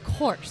golf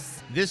course.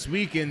 This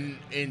week in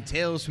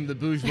Tales from the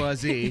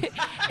Bourgeoisie.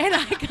 And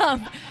I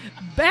come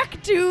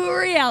back to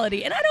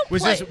reality. And I don't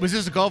play. Was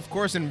this a golf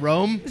course in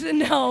Rome?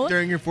 No.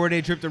 During your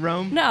 4-day trip to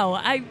Rome? No.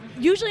 I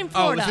usually in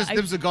Florida. Oh,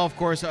 this was a golf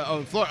course in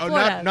Florida.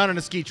 Florida. Oh, not on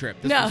a ski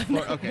trip. No.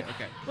 Okay.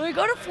 When we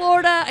go to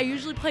Florida, I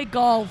usually play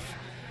golf.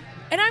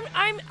 And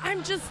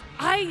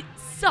I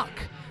suck.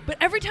 But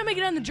every time I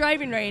get on the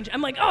driving range,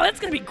 I'm like, oh, that's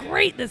going to be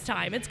great this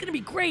time. It's going to be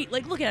great.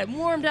 Like, look at it. I'm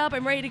warmed up.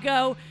 I'm ready to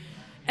go.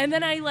 And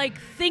then I,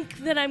 think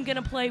that I'm going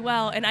to play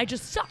well, and I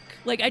just suck.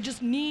 Like, I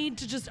just need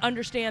to just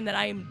understand that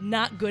I'm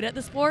not good at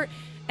the sport,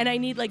 and I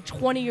need,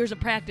 20 years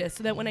of practice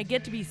so that when I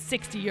get to be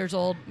 60 years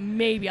old,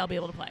 maybe I'll be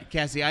able to play.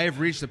 Cassie, I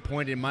have reached a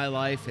point in my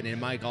life and in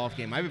my golf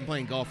game. I've been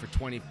playing golf for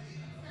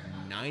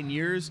 29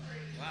 years.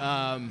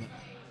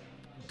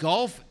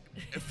 Golf,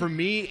 for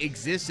me,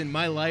 exists in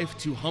my life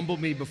to humble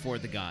me before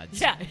the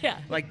gods. Yeah.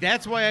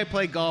 That's why I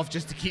play golf,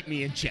 just to keep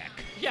me in check.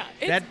 Yeah.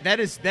 That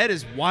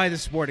is why the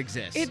sport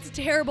exists. It's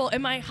terrible,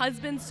 and my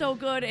husband's so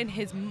good, and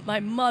my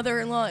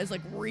mother-in-law is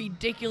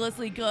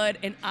ridiculously good,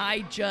 and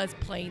I just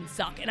plain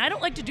suck. And I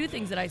don't like to do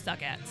things that I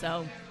suck at,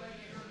 so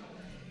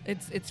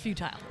it's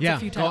futile. It's a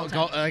futile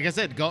time. Like I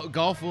said,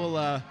 golf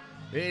will.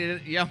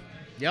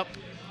 Yep.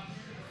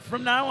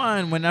 From now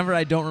on, whenever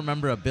I don't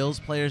remember a Bills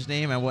player's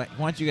name, I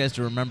want you guys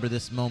to remember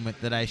this moment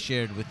that I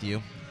shared with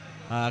you,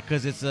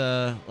 because it's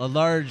a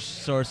large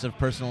source of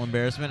personal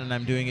embarrassment, and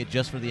I'm doing it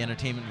just for the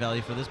entertainment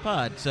value for this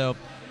pod. So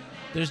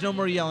there's no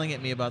more yelling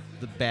at me about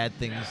the bad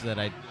things that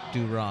I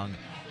do wrong.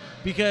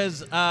 Because,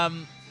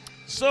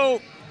 so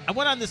I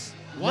went on this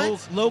low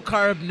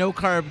carb, no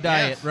carb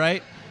diet, yes.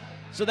 right?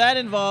 So that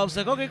involves,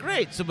 okay,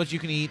 great. But you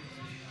can eat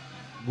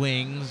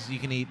wings, you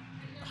can eat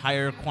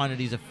higher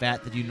quantities of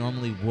fat than you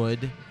normally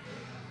would.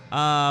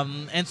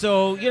 And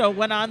so,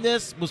 went on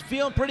this, was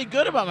feeling pretty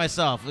good about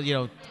myself.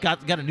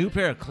 Got a new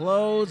pair of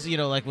clothes,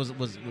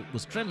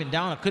 was trimming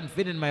down. I couldn't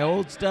fit in my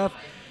old stuff.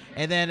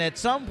 And then at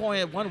some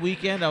point, at one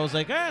weekend, I was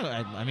like,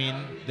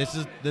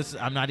 this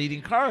I'm not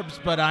eating carbs,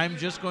 but I'm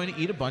just going to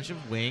eat a bunch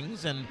of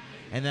wings. And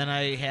then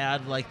I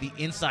had the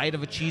inside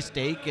of a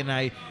cheesesteak, and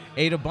I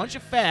ate a bunch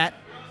of fat,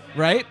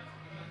 right?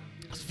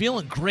 I was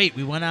feeling great.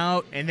 We went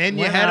out. And then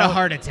you had a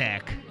heart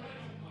attack.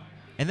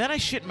 And then I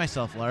shit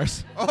myself,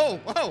 Lars. Oh,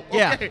 okay.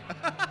 Yeah.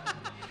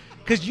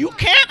 Because you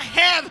can't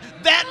have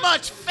that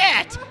much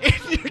fat in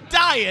your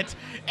diet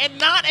and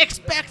not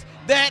expect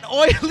that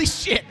oily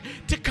shit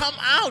to come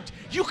out.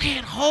 You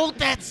can't hold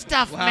that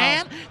stuff,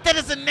 man. That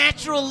is a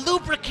natural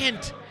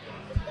lubricant.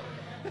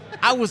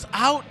 I was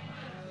out,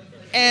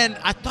 and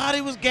I thought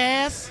it was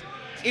gas.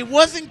 It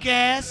wasn't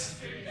gas.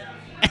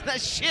 And I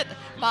shit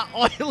my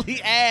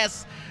oily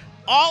ass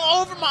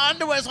all over my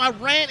underwear, so I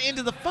ran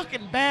into the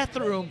fucking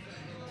bathroom.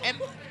 And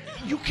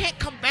you can't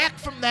come back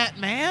from that,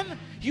 man.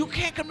 You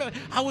can't come back.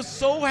 I was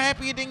so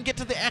happy it didn't get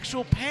to the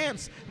actual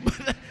pants.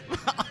 But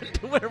my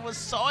underwear was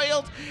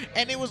soiled,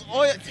 and it was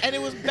oil, and it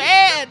was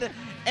bad.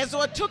 And so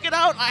I took it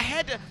out. I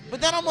had to,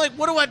 but then I'm like,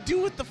 what do I do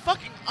with the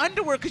fucking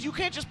underwear? Because you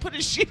can't just put in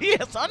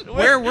shitty-ass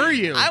underwear. Where were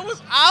you? I was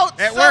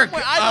out at somewhere. Work. No,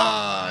 you weren't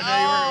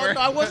at work.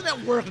 No, I wasn't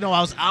at work. No, I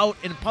was out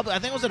in public. I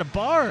think I was at a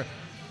bar.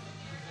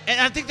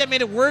 And I think that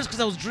made it worse because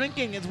I was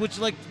drinking, which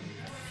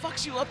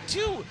fucks you up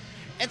too.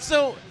 And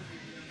so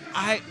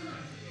I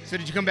So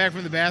did you come back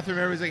from the bathroom?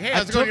 Everybody's like, "Hey, I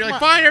how's it going?" took You're like,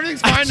 my- "Fine,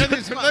 everything's fine. took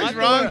Nothing's my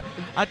wrong." underwear-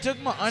 I took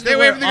my underwear Stay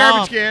away from the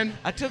garbage off. can.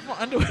 I took my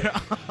underwear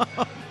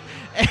off,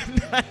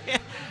 and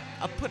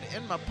I put it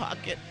in my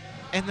pocket,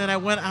 and then I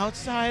went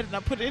outside and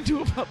I put it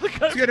into a public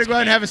garbage You're gonna go out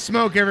and can. have a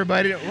smoke,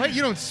 everybody. What?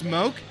 You don't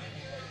smoke?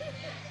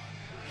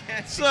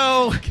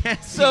 So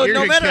You're no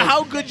gonna matter kill-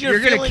 how good you're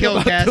gonna feeling kill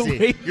about Cassie. the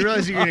way You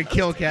realize you're gonna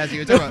kill Cassie.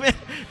 You're no, talking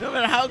about- no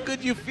matter how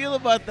good you feel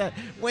about that,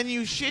 when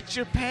you shit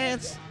your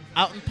pants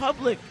out in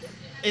public,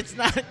 it's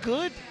not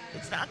good.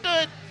 It's not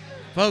good.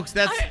 Folks,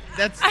 that's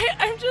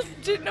I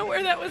just didn't know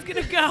where that was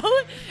gonna go,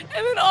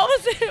 and then all of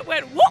a sudden it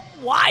went whoop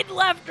wide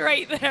left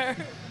right there.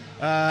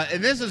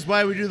 and this is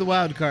why we do the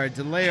wild card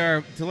to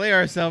lay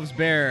ourselves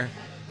bare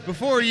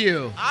before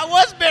you, I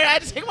was bare. I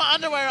had to take my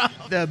underwear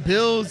off. the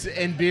Bills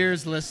and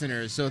Beers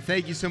listeners. So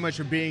thank you so much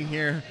for being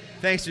here.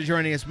 Thanks for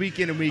joining us week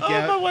in and week Oh,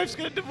 out. my wife's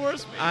gonna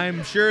divorce me.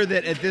 I'm sure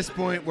that at this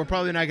point we're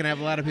probably not going to have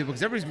a lot of people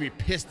because everybody's going to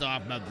be pissed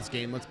off about this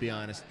game. Let's be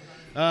honest.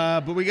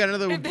 But we got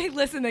another. If they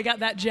listen, they got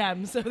that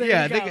gem. So there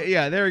Yeah, you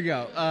go. there we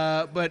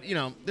go. But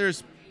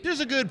there's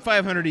a good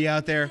 500 of you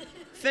out there.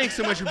 Thanks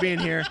so much for being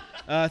here.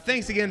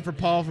 Thanks again for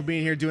Paul for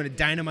being here, doing a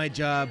dynamite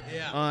job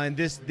on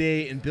this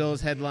day in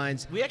Bills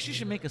headlines. We actually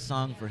should make a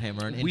song for him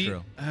or an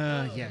intro.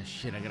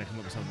 Shit, I gotta come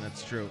up with something.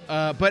 That's true.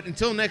 But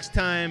until next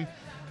time,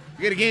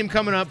 we got a game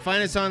coming up.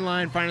 Find us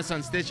online. Find us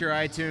on Stitcher,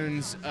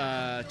 iTunes,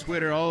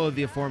 Twitter, all of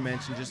the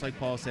aforementioned. Just like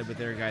Paul said, but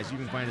there, guys, you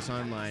can find us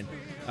online.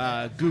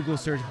 Google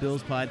search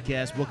Bills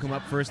Podcast. We'll come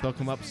up first. They'll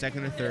come up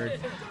second or third.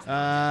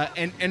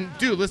 And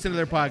do listen to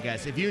their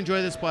podcast. If you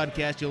enjoy this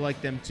podcast, you'll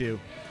like them too.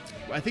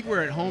 I think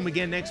we're at home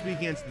again next week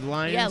against the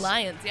Lions. Yeah,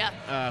 Lions.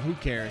 Yeah. Who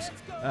cares?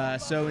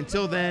 So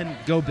until then,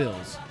 go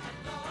Bills.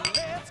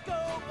 Let's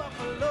go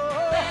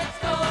Buffalo. Let's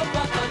go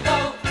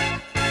Buffalo.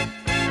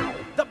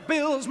 The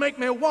Bills make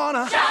me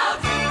wanna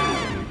shout.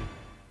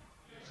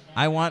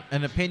 I want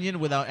an opinion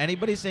without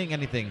anybody saying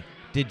anything.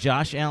 Did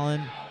Josh Allen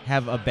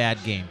have a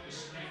bad game?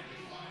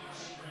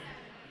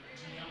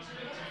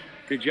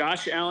 Did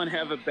Josh Allen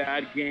have a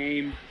bad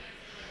game?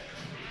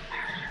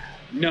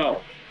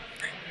 No.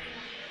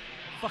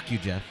 Fuck you,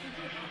 Jeff.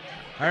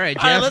 All right,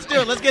 Jeff. All right, let's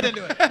do it. Let's get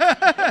into it.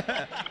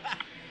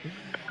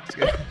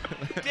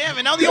 Damn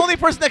it. Now the only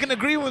person that can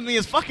agree with me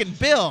is fucking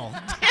Bill.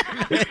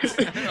 Damn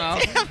it. Well,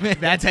 Damn it.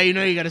 that's how you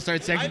know you got to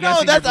start second I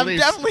know. guessing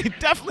your I'm beliefs.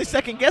 definitely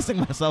second guessing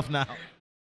myself now.